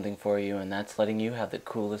do something for you, and that's letting you have the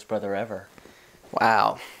coolest brother ever.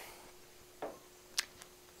 Wow.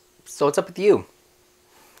 So what's up with you?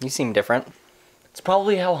 You seem different. It's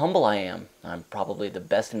probably how humble I am. I'm probably the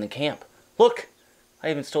best in the camp. Look,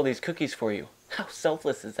 I even stole these cookies for you. How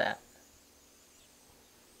selfless is that?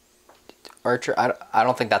 Archer, I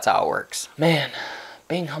don't think that's how it works. Man,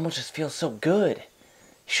 being humble just feels so good. You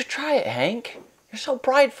should try it, Hank. You're so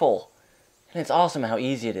prideful. And it's awesome how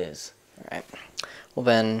easy it is. All right. Well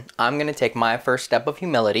then, I'm gonna take my first step of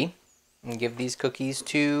humility and give these cookies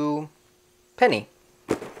to Penny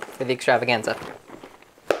for the extravaganza.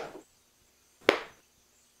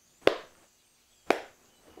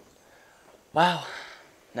 Wow,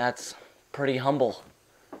 that's pretty humble.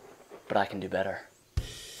 But I can do better.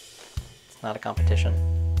 It's not a competition.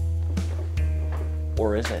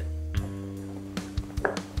 Or is it?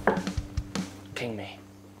 King me.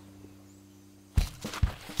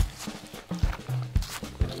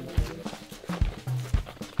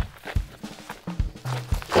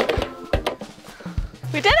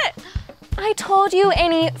 We did it! I told you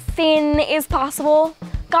anything is possible.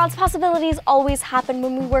 God's possibilities always happen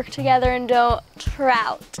when we work together and don't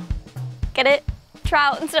trout. Get it?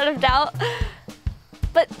 Trout instead of doubt.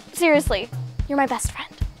 But seriously, you're my best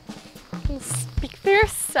friend. Speak for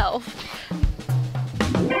yourself.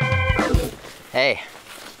 Hey,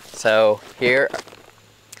 so here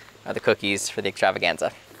are the cookies for the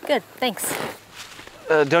extravaganza. Good, thanks.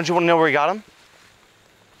 Don't you want to know where you got them?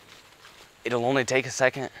 It'll only take a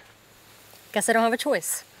second. Guess I don't have a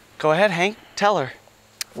choice. Go ahead, Hank. Tell her.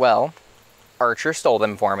 Well, Archer stole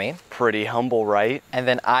them for me. Pretty humble, right? And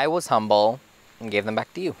then I was humble and gave them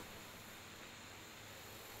back to you.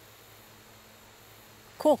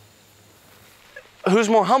 Cool. Who's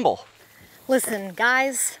more humble? Listen,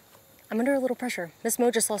 guys, I'm under a little pressure. Miss Mo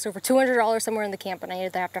just lost over $200 somewhere in the camp, and I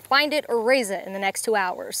either have to find it or raise it in the next 2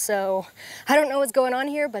 hours. So I don't know what's going on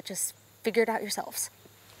here, but just figure it out yourselves.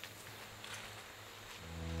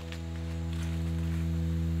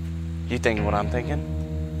 You thinking what I'm thinking?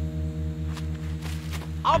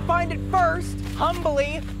 I'll find it first,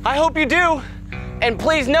 humbly. I hope you do. And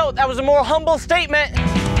please note, that was a more humble statement.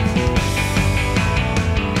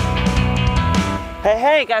 Hey,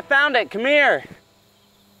 Hank, I found it. Come here.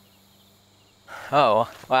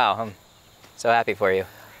 Oh, wow. I'm so happy for you.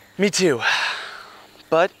 Me too.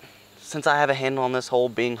 But since I have a handle on this whole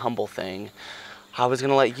being humble thing, I was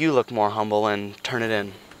gonna let you look more humble and turn it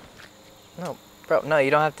in. No, bro, no,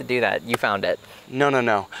 you don't have to do that. You found it.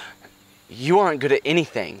 No. You aren't good at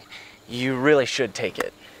anything. You really should take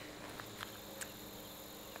it.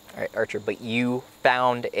 All right, Archer, but you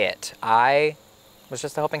found it. I was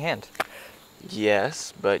just a helping hand.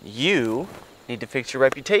 Yes, but you need to fix your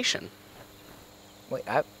reputation. Wait,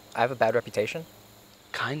 I have a bad reputation?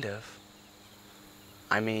 Kind of.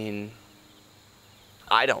 I mean,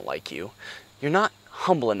 I don't like you. You're not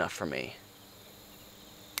humble enough for me.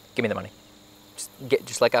 Give me the money.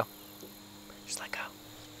 Just let go. Just let go.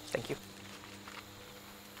 Thank you.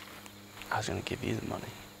 I was gonna give you the money.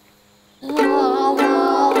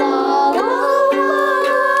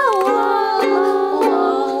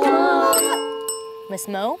 Miss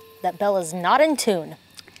Mo, that bell is not in tune.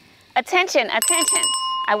 Attention, attention.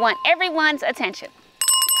 I want everyone's attention.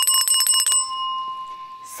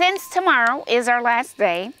 Since tomorrow is our last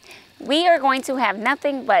day, we are going to have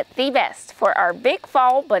nothing but the best for our big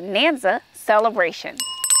fall bonanza celebration.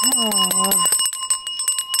 Aww.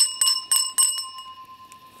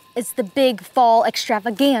 It's the big fall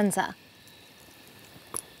extravaganza.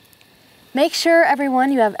 Make sure,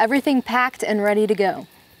 everyone, you have everything packed and ready to go.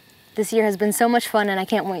 This year has been so much fun, and I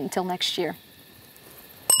can't wait until next year.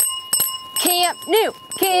 Camp New,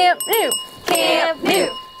 Camp New, Camp New,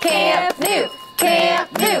 Camp New,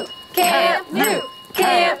 Camp New, Camp New,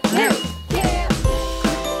 Camp New.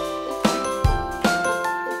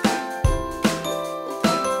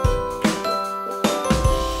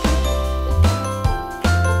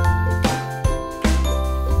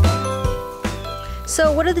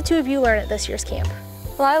 So what did the two of you learn at this year's camp?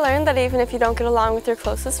 Well, I learned that even if you don't get along with your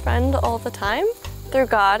closest friend all the time, through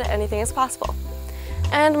God, anything is possible.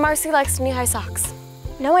 And Marcy likes knee-high socks.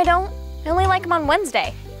 No, I don't. I only like them on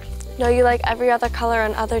Wednesday. No, you like every other color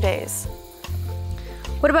on other days.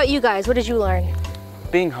 What about you guys? What did you learn?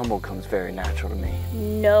 Being humble comes very natural to me.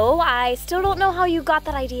 No, I still don't know how you got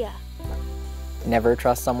that idea. Never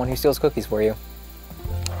trust someone who steals cookies for you.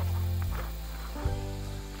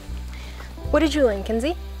 What did you learn,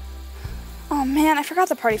 Kinsey? Oh man, I forgot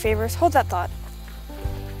the party favors. Hold that thought.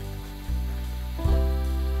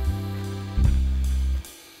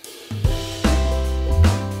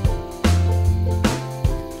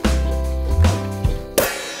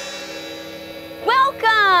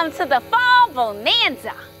 Welcome to the Fall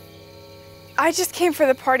Bonanza. I just came for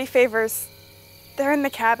the party favors. They're in the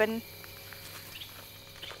cabin.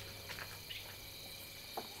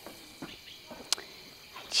 I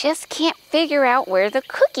just can't figure out where the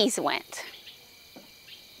cookies went.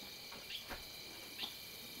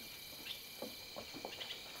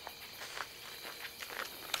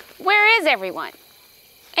 Where is everyone?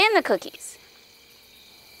 And the cookies?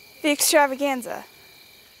 The extravaganza.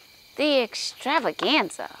 The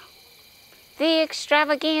extravaganza. The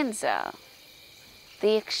extravaganza.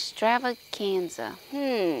 The extravaganza.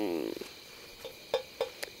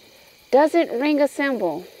 Doesn't ring a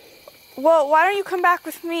cymbal. Well, why don't you come back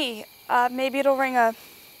with me? Maybe it'll ring a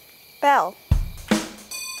bell.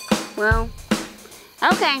 Well,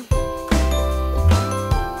 okay.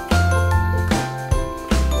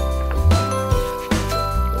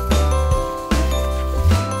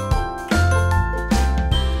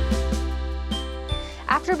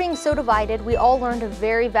 After being so divided, we all learned a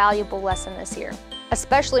very valuable lesson this year,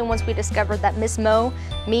 especially once we discovered that Miss Mo,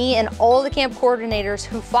 me, and all the camp coordinators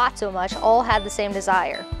who fought so much all had the same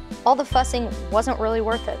desire. All the fussing wasn't really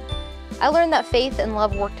worth it. I learned that faith and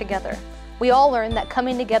love work together. We all learned that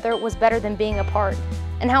coming together was better than being apart,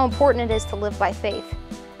 and how important it is to live by faith,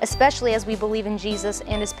 especially as we believe in Jesus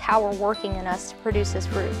and His power working in us to produce His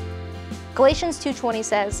fruit. Galatians 2:20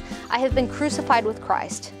 says, I have been crucified with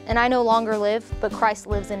Christ, and I no longer live, but Christ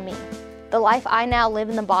lives in me. The life I now live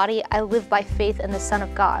in the body, I live by faith in the Son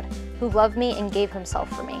of God, who loved me and gave Himself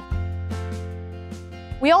for me.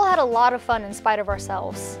 We all had a lot of fun in spite of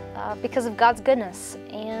ourselves, because of God's goodness,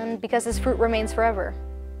 and because His fruit remains forever.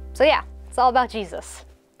 So yeah, it's all about Jesus.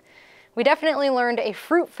 We definitely learned a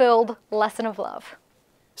fruit-filled lesson of love.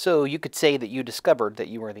 So you could say that you discovered that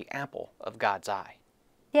you are the apple of God's eye.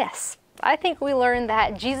 Yes. I think we learned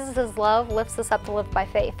that Jesus' love lifts us up to live by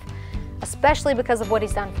faith, especially because of what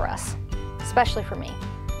He's done for us, especially for me.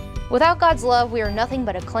 Without God's love, we are nothing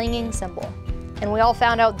but a clanging cymbal, and we all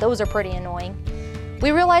found out those are pretty annoying.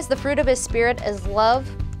 We realized the fruit of His Spirit is love,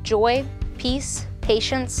 joy, peace,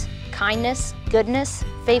 patience, kindness, goodness,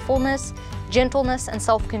 faithfulness, gentleness, and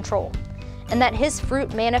self-control, and that His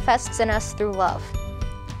fruit manifests in us through love.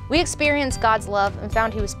 We experienced God's love and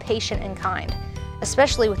found He was patient and kind,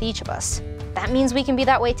 especially with each of us. That means we can be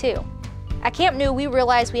that way too. At Camp New, we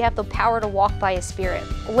realized we have the power to walk by His Spirit,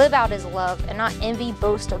 live out His love, and not envy,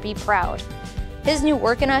 boast, or be proud. His new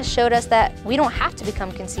work in us showed us that we don't have to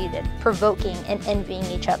become conceited, provoking, and envying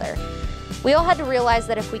each other. We all had to realize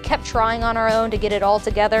that if we kept trying on our own to get it all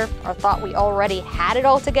together, or thought we already had it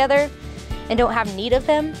all together, and don't have need of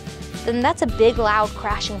Him, then that's a big, loud,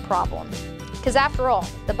 crashing problem. Because after all,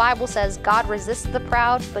 the Bible says God resists the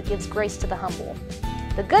proud, but gives grace to the humble.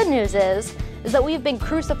 The good news is that we've been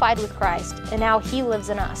crucified with Christ, and now He lives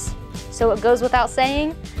in us. So it goes without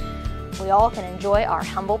saying, we all can enjoy our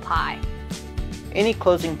humble pie. Any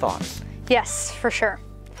closing thoughts? Yes, for sure.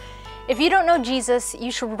 If you don't know Jesus,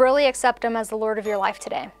 you should really accept Him as the Lord of your life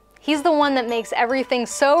today. He's the one that makes everything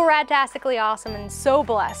so radtastically awesome and so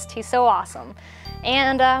blessed. He's so awesome.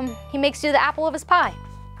 And He makes you the apple of His pie.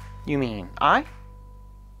 You mean I?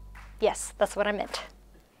 Yes, that's what I meant.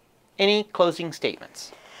 Any closing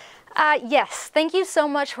statements? Yes, thank you so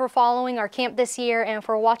much for following our camp this year and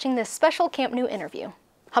for watching this special Camp New interview.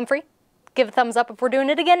 Humphrey, give a thumbs up if we're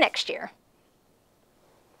doing it again next year.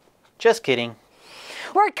 Just kidding.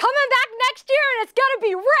 We're coming back next year and it's gonna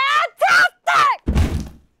be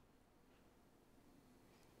radtastic!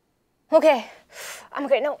 Okay, I'm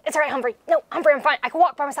okay. No, it's all right, Humphrey. No, Humphrey, I'm fine. I can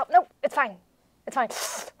walk by myself. No, it's fine. It's fine.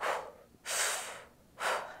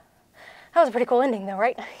 That was a pretty cool ending though,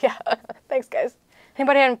 right? Yeah, thanks guys.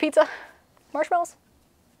 Anybody having pizza? Marshmallows?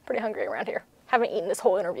 Pretty hungry around here. Haven't eaten this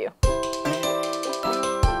whole interview.